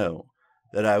 Gibson know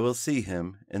that I will see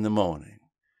him in the morning,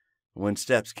 when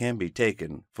steps can be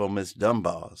taken for Miss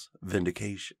Dunbar's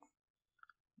vindication."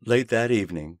 Late that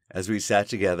evening, as we sat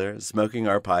together smoking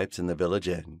our pipes in the village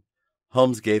inn,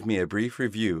 Holmes gave me a brief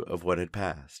review of what had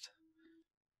passed.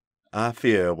 "I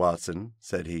fear, Watson,"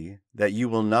 said he, "that you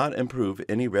will not improve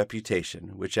any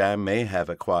reputation which I may have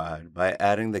acquired by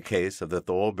adding the case of the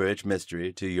Thor Bridge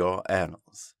mystery to your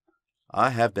annals.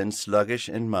 I have been sluggish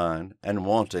in mind and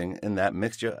wanting in that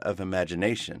mixture of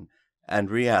imagination and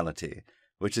reality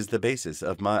which is the basis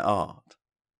of my art.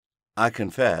 I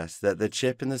confess that the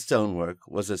chip in the stonework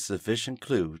was a sufficient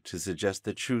clue to suggest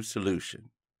the true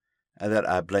solution, and that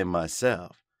I blame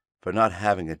myself for not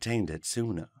having attained it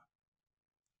sooner.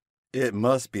 It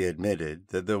must be admitted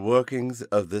that the workings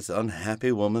of this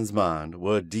unhappy woman's mind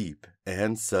were deep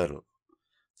and subtle,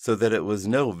 so that it was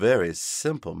no very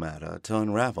simple matter to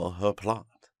unravel her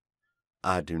plot.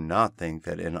 I do not think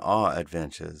that in our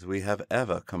adventures we have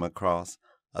ever come across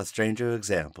a stranger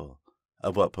example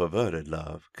of what perverted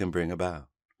love can bring about.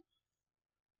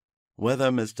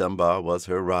 Whether Miss Dunbar was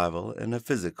her rival in a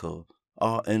physical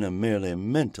or in a merely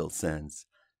mental sense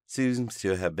seems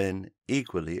to have been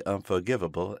equally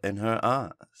unforgivable in her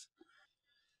eyes.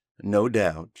 No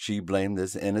doubt she blamed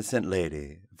this innocent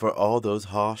lady for all those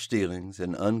harsh dealings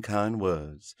and unkind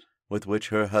words with which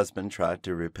her husband tried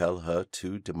to repel her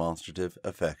too demonstrative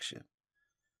affection.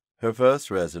 Her first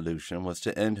resolution was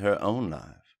to end her own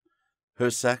life.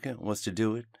 Her second was to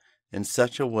do it in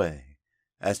such a way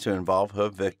as to involve her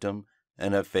victim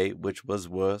in a fate which was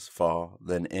worse far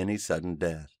than any sudden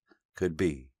death could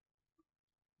be.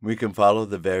 We can follow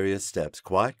the various steps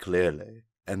quite clearly,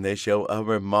 and they show a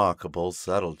remarkable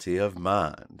subtlety of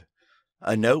mind.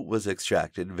 A note was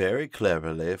extracted very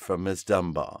cleverly from Miss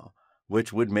Dunbar,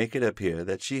 which would make it appear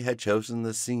that she had chosen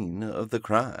the scene of the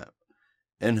crime.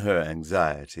 In her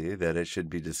anxiety that it should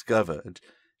be discovered,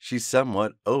 she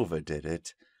somewhat overdid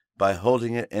it by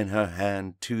holding it in her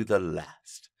hand to the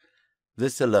last.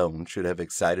 This alone should have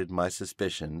excited my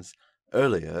suspicions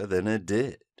earlier than it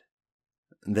did.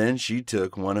 Then she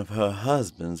took one of her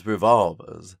husband's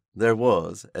revolvers. There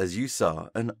was, as you saw,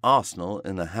 an arsenal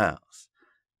in the house,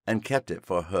 and kept it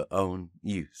for her own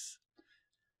use.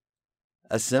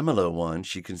 A similar one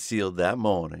she concealed that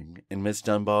morning in Miss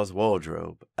Dunbar's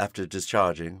wardrobe after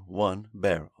discharging one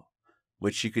barrel,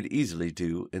 which she could easily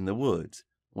do in the woods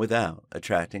without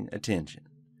attracting attention.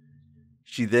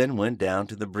 She then went down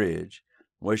to the bridge,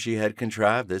 where she had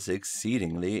contrived this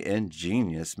exceedingly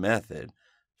ingenious method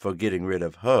for getting rid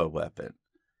of her weapon.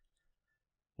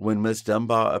 When Miss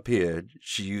Dunbar appeared,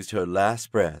 she used her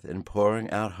last breath in pouring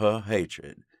out her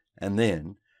hatred, and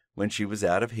then, when she was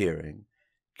out of hearing,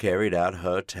 carried out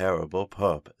her terrible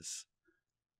purpose.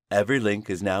 Every link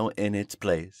is now in its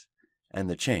place, and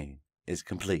the chain is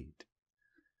complete.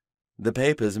 The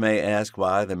papers may ask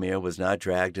why the mirror was not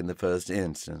dragged in the first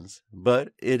instance,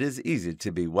 but it is easy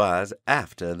to be wise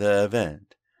after the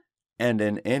event, and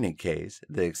in any case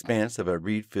the expanse of a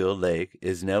reed-filled lake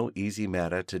is no easy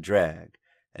matter to drag,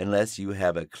 unless you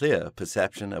have a clear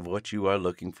perception of what you are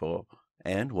looking for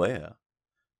and where.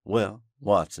 Well,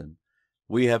 Watson,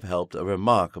 we have helped a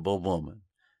remarkable woman,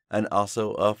 and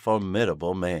also a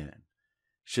formidable man.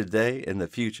 Should they in the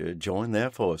future join their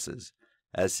forces,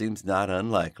 as seems not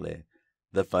unlikely,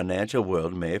 the financial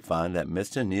world may find that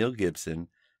Mr. Neil Gibson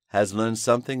has learned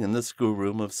something in the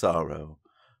schoolroom of sorrow,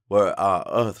 where our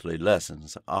earthly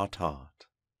lessons are taught.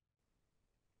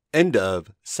 End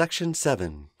of Section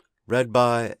 7. Read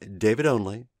by David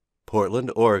Onley, Portland,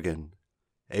 Oregon,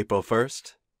 April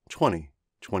 1st,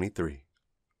 2023.